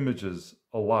these images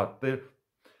a lot.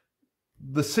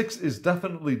 The six is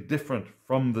definitely different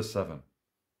from the seven.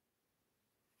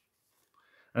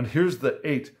 And here's the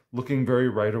eight, looking very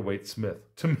Rider-Waite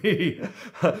Smith. To me,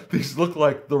 these look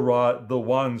like the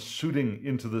wands shooting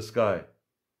into the sky.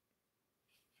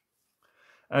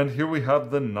 And here we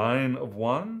have the nine of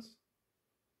wands.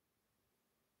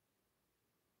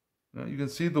 Now you can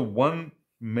see the one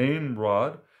main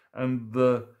rod and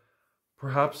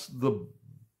perhaps the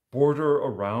border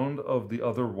around of the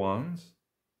other wands.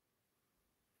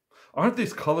 Aren't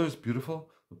these colors beautiful?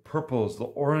 The purples, the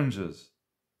oranges,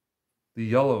 the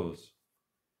yellows.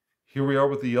 Here we are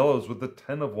with the yellows with the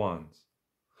 10 of wands.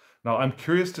 Now I'm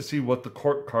curious to see what the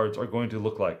court cards are going to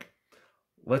look like.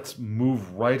 Let's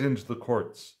move right into the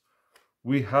courts.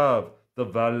 We have the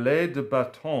valet de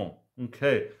bâton.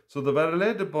 Okay, so the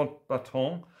valet de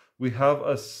bâton, we have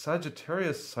a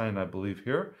Sagittarius sign, I believe,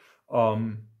 here.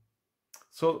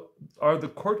 So are the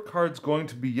court cards going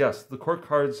to be, yes, the court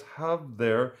cards have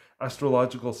their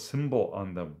astrological symbol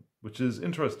on them, which is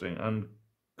interesting and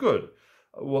good.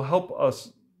 It will help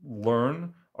us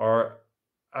learn our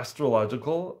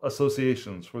astrological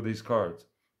associations for these cards.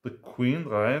 The Queen,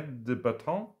 Reine de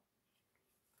Bâton.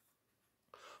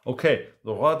 Okay,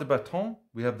 the Roi de Bâton,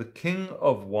 we have the King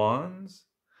of Wands,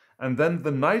 and then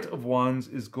the Knight of Wands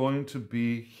is going to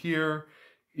be here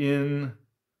in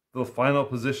the final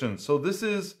position. So this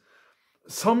is,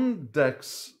 some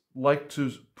decks like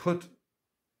to put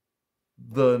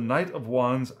the Knight of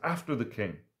Wands after the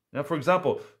King. Now, for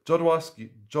example,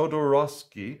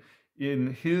 Jodorowsky,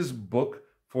 in his book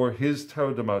for his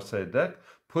Tarot de Marseille deck,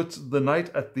 puts the Knight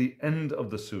at the end of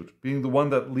the suit, being the one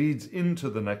that leads into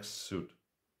the next suit.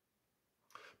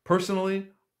 Personally,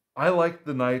 I like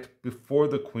the Knight before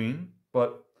the Queen,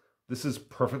 but this is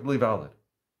perfectly valid.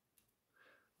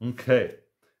 Okay,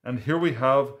 and here we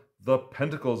have the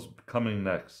Pentacles coming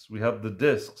next. We have the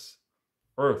discs,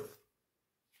 Earth,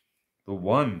 the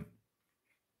 1,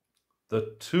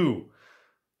 the 2.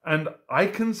 And I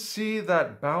can see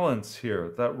that balance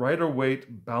here, that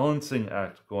Rider-Waite balancing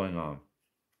act going on.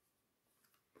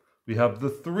 We have the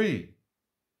 3.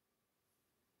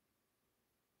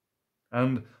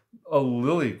 And a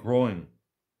lily growing,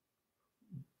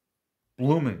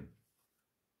 blooming,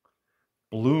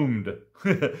 bloomed.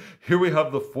 Here we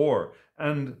have the 4.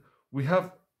 And we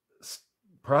have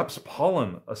perhaps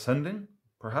pollen ascending,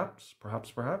 perhaps.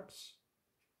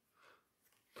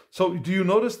 So do you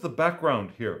notice the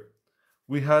background here?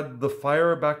 We had the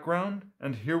fire background,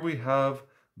 and here we have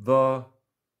the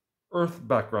earth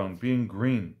background being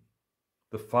green.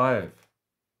 The 5.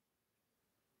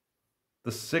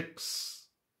 The 6.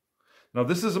 Now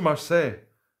this is a Marseille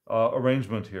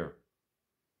arrangement here.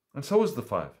 And so is the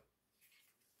 5.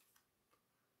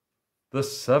 The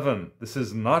 7. This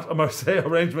is not a Marseille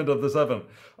arrangement of the 7.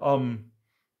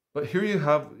 But here you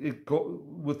have it go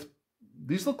with,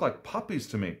 these look like poppies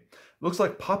to me. It looks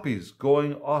like poppies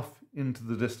going off into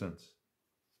the distance.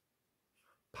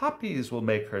 Poppies will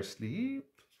make her sleep.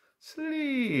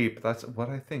 Sleep. That's what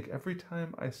I think every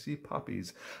time I see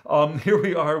poppies. Here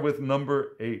we are with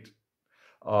number 8.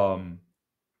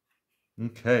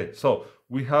 Okay, so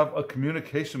we have a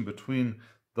communication between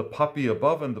the poppy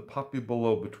above and the poppy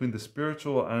below, between the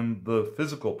spiritual and the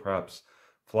physical, perhaps,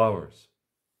 flowers.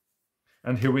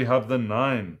 And here we have the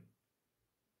 9,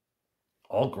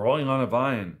 all growing on a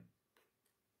vine.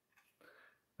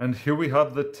 And here we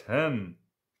have the 10.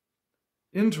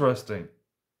 Interesting.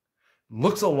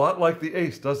 Looks a lot like the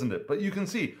ace, doesn't it? But you can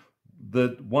see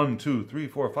the 1, 2, 3,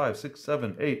 4, 5, 6,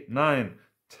 7, 8, 9,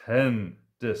 10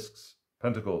 discs,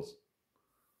 pentacles.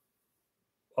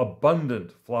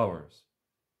 Abundant flowers.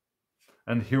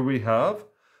 And here we have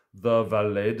the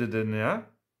Valet de Denier.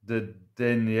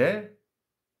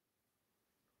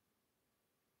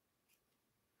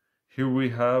 Here we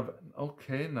have,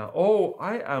 okay, now,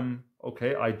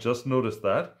 okay, I just noticed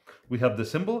that. We have the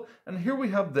symbol, and here we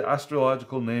have the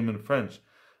astrological name in French.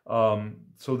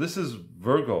 So this is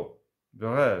Virgo,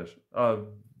 Vierge, the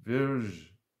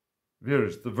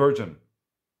Virgin.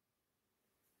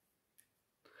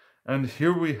 And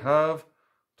here we have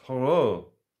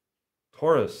Taurus,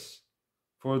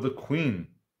 for the Queen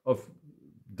of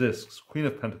Discs, Queen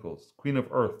of Pentacles, Queen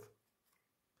of Earth.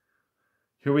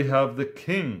 Here we have the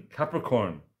King,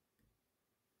 Capricorn.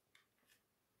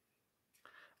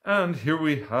 And here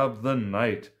we have the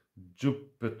Knight,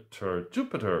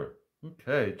 Jupiter.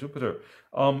 Okay, Jupiter.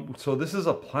 So this is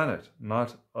a planet,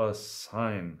 not a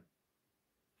sign.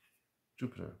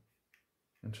 Jupiter.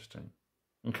 Interesting.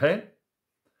 Okay.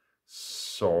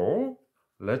 So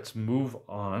let's move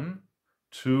on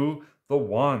to the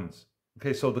wands.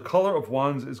 Okay, so the color of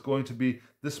wands is going to be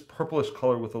this purplish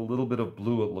color with a little bit of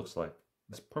blue, it looks like.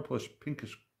 This purplish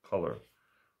pinkish color.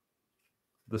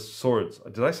 The swords.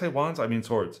 Did I say wands? I mean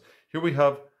swords. Here we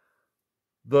have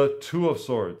the 2 of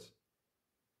swords,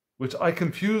 which I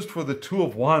confused for the 2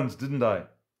 of wands, didn't I?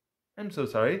 I'm so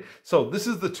sorry. So this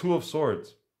is the 2 of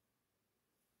swords.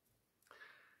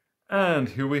 And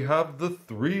here we have the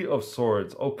 3 of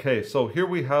swords. Okay, so here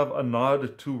we have a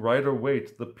nod to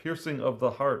Rider-Waite, the piercing of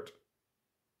the heart.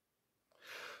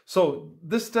 So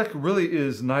this deck really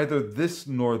is neither this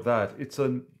nor that. It's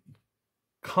a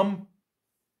combination,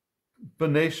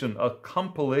 a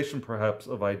compilation perhaps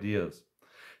of ideas.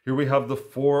 Here we have the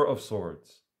 4 of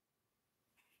swords.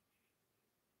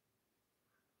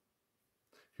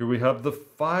 Here we have the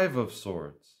 5 of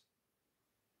swords.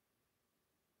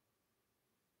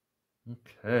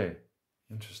 Okay,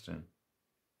 interesting.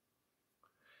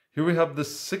 Here we have the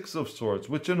 6 of swords,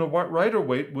 which in a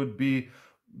Rider-Waite would be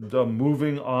the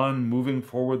moving on, moving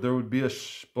forward. There would be a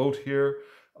boat here,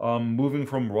 moving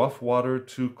from rough water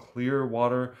to clear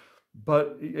water.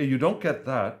 But you don't get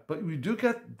that. But we do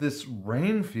get this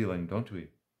rain feeling, don't we?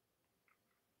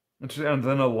 And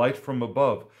then a light from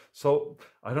above. So,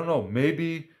 I don't know,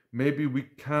 maybe we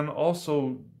can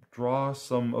also draw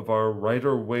some of our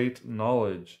Rider-Waite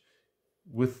knowledge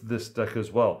with this deck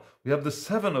as well. We have the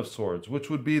 7 of swords, which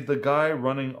would be the guy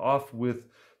running off with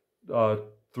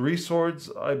 3 swords,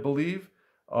 I believe,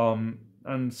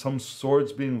 and some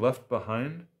swords being left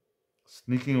behind,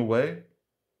 sneaking away.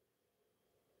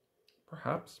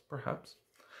 Perhaps, perhaps.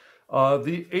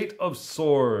 The Eight of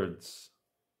Swords.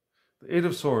 The Eight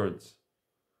of Swords,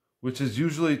 which is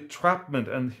usually trapment,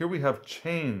 and here we have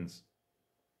chains.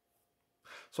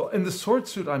 So in the sword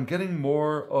suit, I'm getting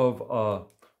more of a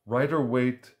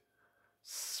Rider-Waite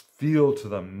feel to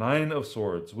them. Nine of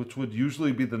Swords, which would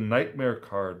usually be the Nightmare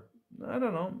card. I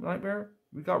don't know, Nightmare?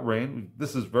 We got rain.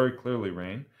 This is very clearly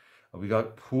rain. We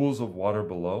got pools of water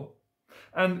below.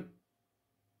 And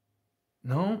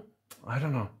no, I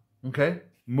don't know. Okay,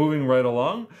 moving right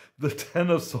along. The Ten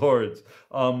of Swords,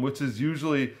 which is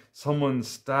usually someone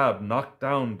stabbed, knocked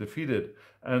down, defeated.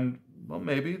 And, well,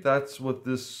 maybe that's what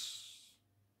this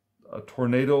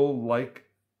tornado-like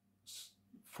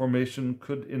formation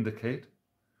could indicate.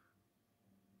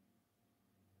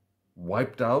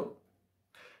 Wiped out.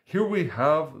 Here we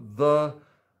have the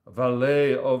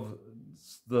valet of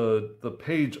the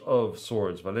Page of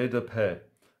Swords, valet de paix.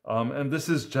 And this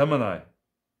is Gemini.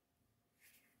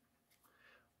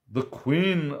 The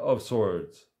Queen of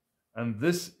Swords. And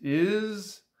this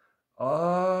is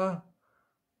okay,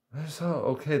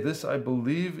 this I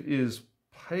believe is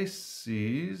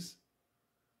Pisces.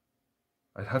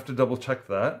 I'd have to double check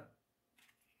that.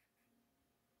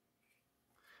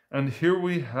 And here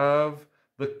we have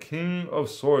the King of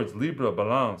Swords, Libra,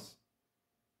 Balance.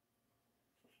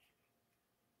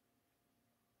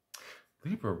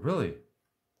 Libra, really?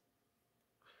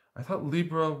 I thought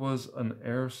Libra was an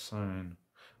air sign.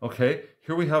 Okay,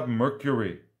 here we have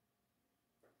Mercury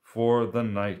for the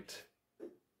night.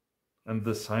 And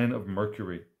the sign of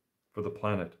Mercury for the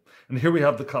planet. And here we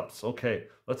have the cups. Okay,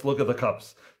 let's look at the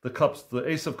cups. The cups, the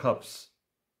Ace of Cups.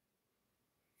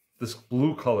 This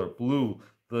blue color, blue,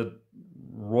 the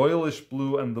royalish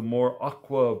blue and the more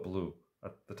aqua blue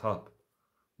at the top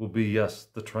will be, yes,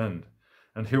 the trend.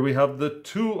 And here we have the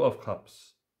Two of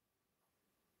Cups.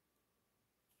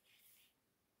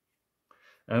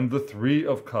 And the Three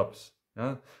of Cups.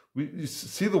 Yeah? You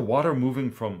see the water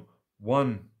moving from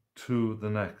one to the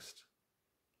next.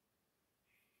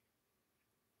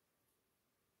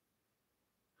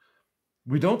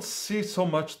 We don't see so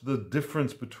much the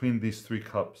difference between these three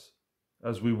cups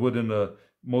as we would in a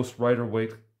most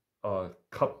Rider-Waite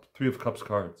Three of Cups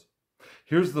cards.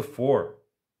 Here's the Four.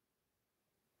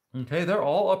 Okay, they're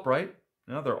all upright.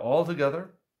 Yeah, they're all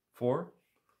together. Four.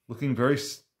 Looking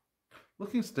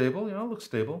stable, you know, looks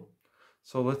stable.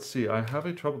 So let's see, I have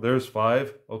a trouble. There's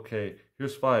Five. Okay,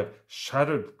 here's Five.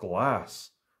 Shattered glass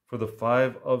for the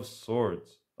Five of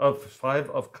Swords. Five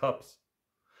of Cups.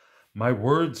 My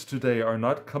words today are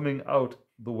not coming out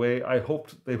the way I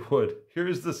hoped they would. Here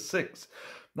is the Six.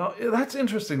 Now, that's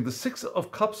interesting. The Six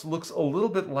of Cups looks a little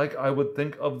bit like I would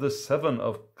think of the Seven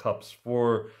of Cups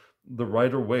for the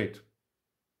Rider-Waite.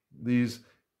 These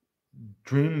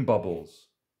dream bubbles.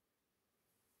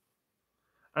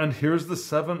 And here's the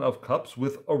Seven of Cups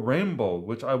with a rainbow,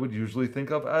 which I would usually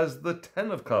think of as the Ten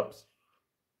of Cups.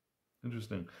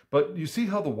 Interesting. But you see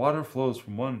how the water flows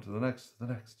from one to the next to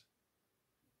the next.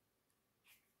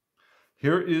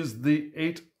 Here is the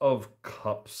Eight of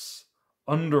Cups,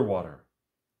 underwater,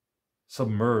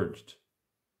 submerged.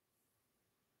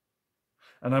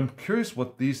 And I'm curious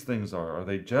what these things are. Are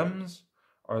they gems?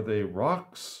 Are they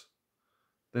rocks?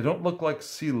 They don't look like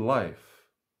sea life.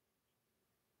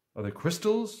 Are they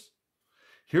crystals?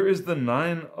 Here is the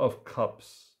Nine of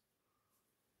Cups.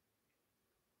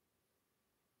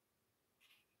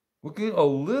 Looking a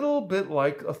little bit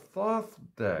like a Thoth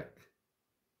deck.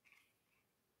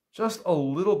 Just a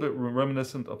little bit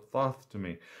reminiscent of Thoth to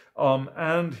me.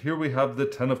 And here we have the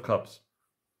Ten of Cups.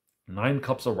 9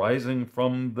 cups arising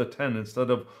from the 10. Instead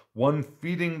of one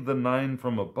feeding the 9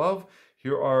 from above,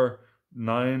 here are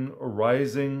 9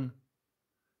 arising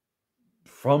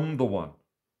from the 1.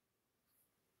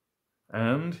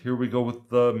 And here we go with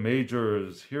the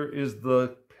majors. Here is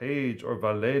the Page or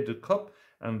Valet de Cup.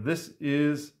 And this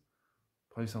is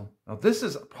Poisson. Now this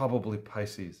is probably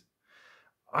Pisces.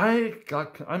 I'm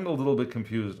a little bit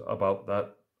confused about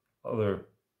that other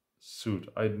suit.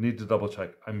 I need to double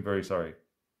check. I'm very sorry.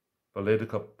 Valet de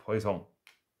Cup, Poisson.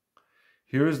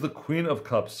 Here is the Queen of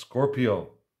Cups,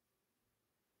 Scorpio.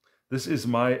 This is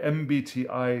my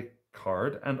MBTI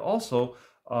card, and also,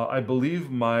 I believe,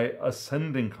 my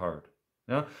Ascending card.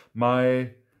 Yeah,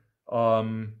 my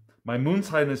moon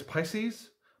sign is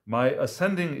Pisces. My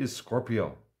Ascending is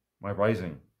Scorpio. My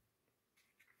rising.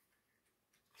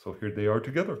 So here they are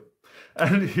together.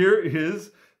 And here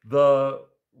is the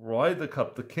Roi de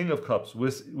Cup, the King of Cups,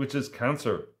 which is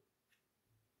Cancer.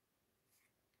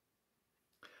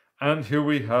 And here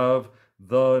we have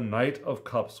the Knight of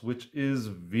Cups, which is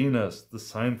Venus, the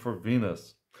sign for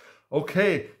Venus.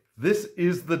 Okay, this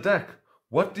is the deck.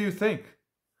 What do you think?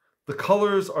 The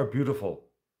colors are beautiful.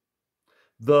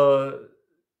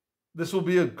 This will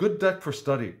be a good deck for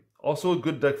study, also a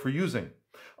good deck for using.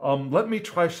 Let me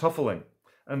try shuffling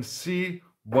and see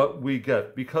what we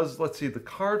get, because let's see, the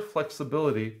card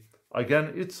flexibility,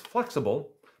 again, it's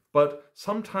flexible, but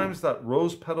sometimes that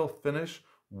rose petal finish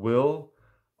will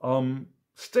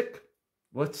stick.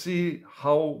 Let's see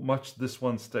how much this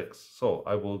one sticks. So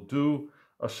I will do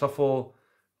a shuffle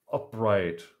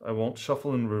upright. I won't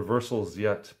shuffle in reversals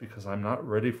yet because I'm not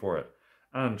ready for it.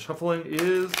 And shuffling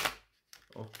is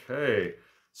okay.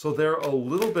 So they're a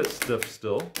little bit stiff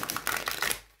still,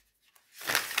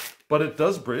 but it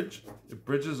does bridge. It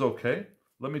bridges okay.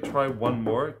 Let me try one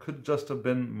more. It could just have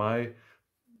been my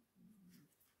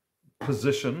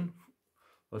position.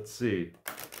 Let's see.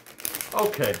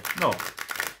 Okay, no.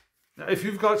 Now, if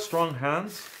you've got strong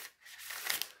hands,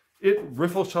 it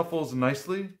riffle shuffles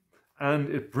nicely, and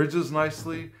it bridges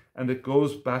nicely, and it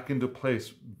goes back into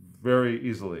place very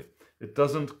easily. It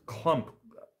doesn't clump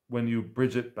when you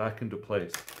bridge it back into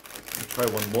place. Let's try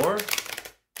one more.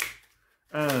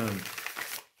 And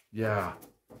yeah.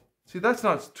 See, that's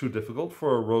not too difficult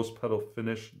for a rose petal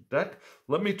finish deck.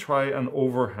 Let me try an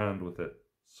overhand with it,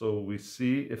 so we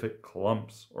see if it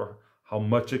clumps or how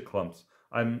much it clumps.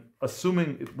 I'm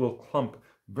assuming it will clump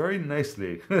very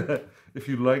nicely. If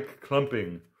you like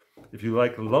clumping, if you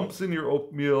like lumps in your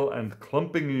oatmeal and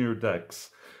clumping in your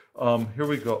decks. Here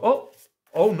we go.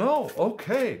 Oh no,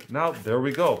 okay. Now, there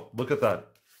we go. Look at that.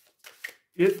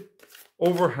 It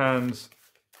overhands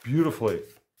beautifully.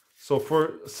 So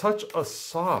for such a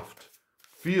soft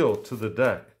feel to the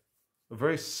deck, a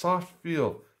very soft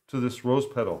feel to this rose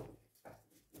petal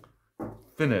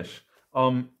finish,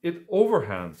 it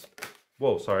overhands.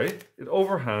 Whoa, sorry. It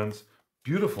overhands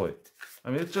beautifully.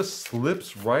 I mean, it just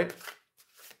slips right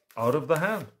out of the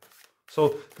hand.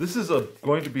 So this is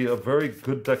going to be a very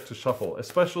good deck to shuffle,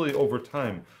 especially over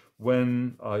time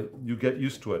when you get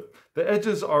used to it. The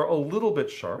edges are a little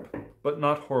bit sharp, but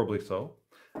not horribly so.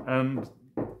 And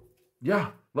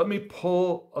yeah, let me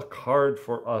pull a card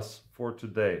for us for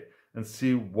today and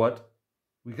see what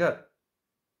we get.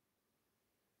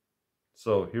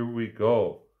 So here we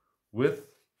go with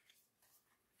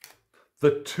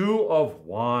the Two of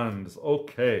Wands.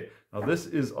 Okay, now this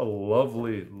is a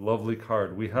lovely, lovely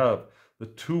card. We have the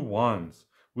Two Wands,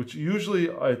 which usually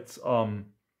it's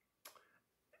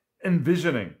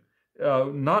envisioning,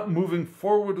 not moving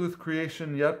forward with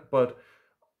creation yet, but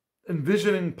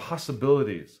envisioning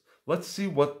possibilities. Let's see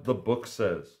what the book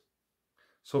says.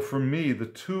 So for me, the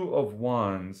Two of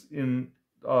Wands in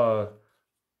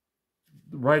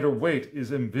Rider-Waite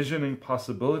is envisioning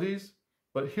possibilities.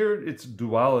 But here it's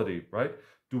duality, right?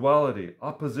 Duality,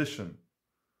 opposition,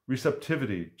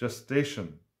 receptivity,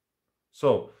 gestation.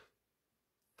 So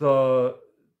the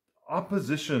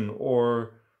opposition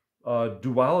or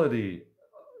duality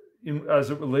as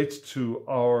it relates to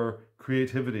our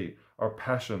creativity, our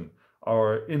passion,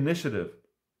 our initiative.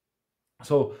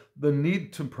 So the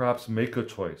need to perhaps make a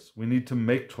choice. We need to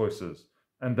make choices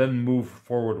and then move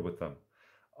forward with them.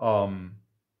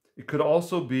 It could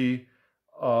also be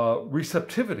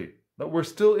receptivity, that we're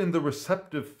still in the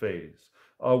receptive phase.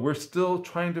 We're still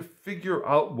trying to figure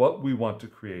out what we want to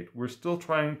create. We're still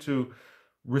trying to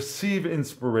receive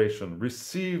inspiration,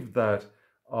 receive that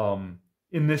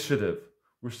initiative.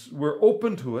 We're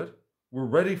open to it, we're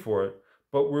ready for it,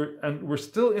 but we're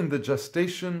still in the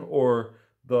gestation or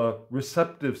the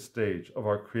receptive stage of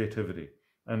our creativity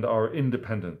and our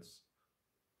independence,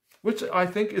 which I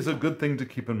think is a good thing to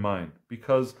keep in mind,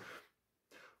 because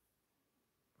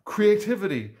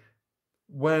creativity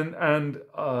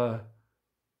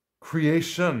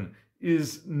creation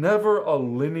is never a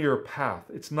linear path.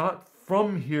 It's not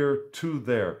from here to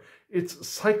there. It's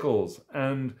cycles,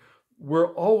 and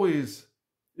we're always,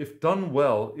 if done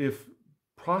well, if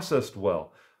processed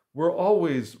well, we're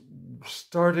always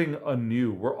starting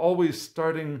anew. We're always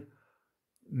starting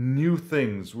new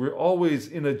things. We're always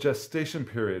in a gestation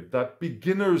period, that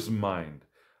beginner's mind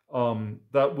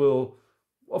that will,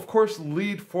 of course,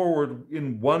 lead forward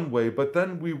in one way, but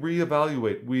then we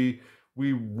reevaluate, we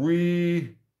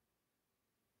review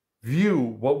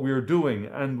what we're doing,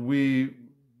 and we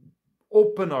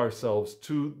open ourselves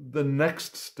to the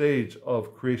next stage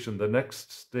of creation, the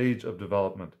next stage of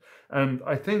development. And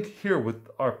I think here with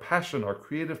our passion, our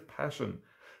creative passion,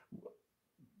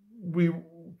 we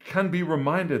can be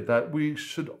reminded that we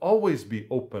should always be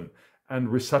open and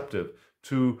receptive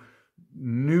to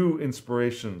new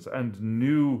inspirations and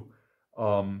new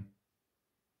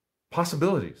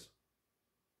possibilities.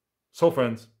 So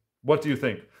friends, what do you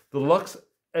think? The Lux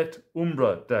et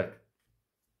Umbra deck,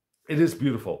 it is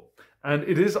beautiful. And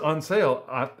it is on sale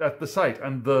at the site,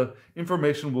 and the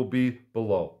information will be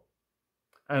below.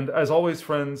 And as always,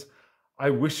 friends, I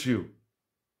wish you,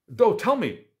 tell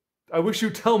me, I wish you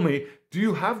tell me, do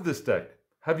you have this deck?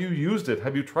 Have you used it?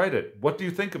 Have you tried it? What do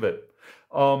you think of it?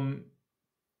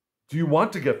 Do you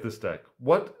want to get this deck?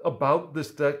 What about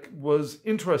this deck was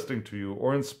interesting to you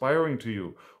or inspiring to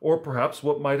you? Or perhaps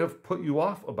what might have put you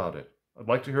off about it? I'd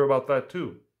like to hear about that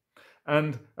too.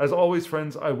 And as always,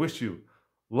 friends, I wish you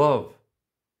love,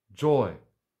 joy,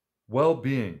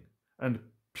 well-being, and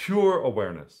pure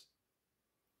awareness.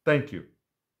 Thank you.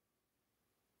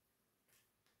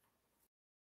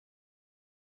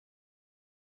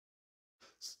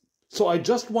 So I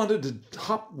just wanted to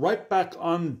hop right back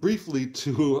on briefly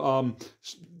to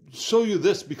show you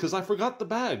this because I forgot the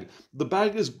bag. The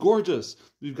bag is gorgeous.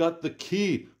 We've got the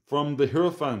key from the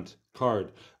Hierophant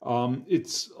card.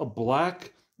 It's a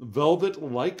black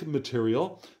velvet-like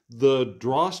material. The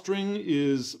drawstring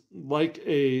is like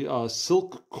a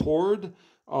silk cord,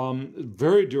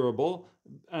 very durable,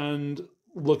 and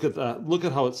look at that. Look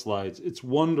at how it slides. It's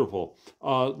wonderful.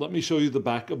 Let me show you the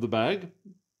back of the bag.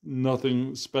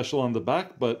 Nothing special on the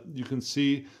back, but you can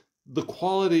see the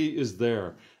quality is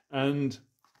there. And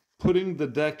putting the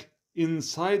deck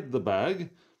inside the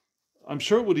bag, I'm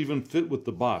sure it would even fit with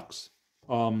the box.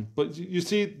 But you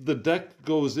see the deck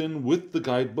goes in with the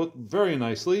guidebook very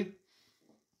nicely.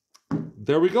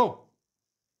 There we go.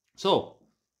 So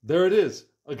there it is.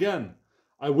 Again,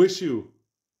 I wish you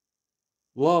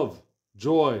love,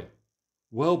 joy,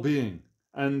 well-being,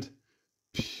 and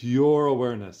pure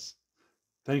awareness.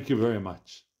 Thank you very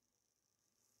much.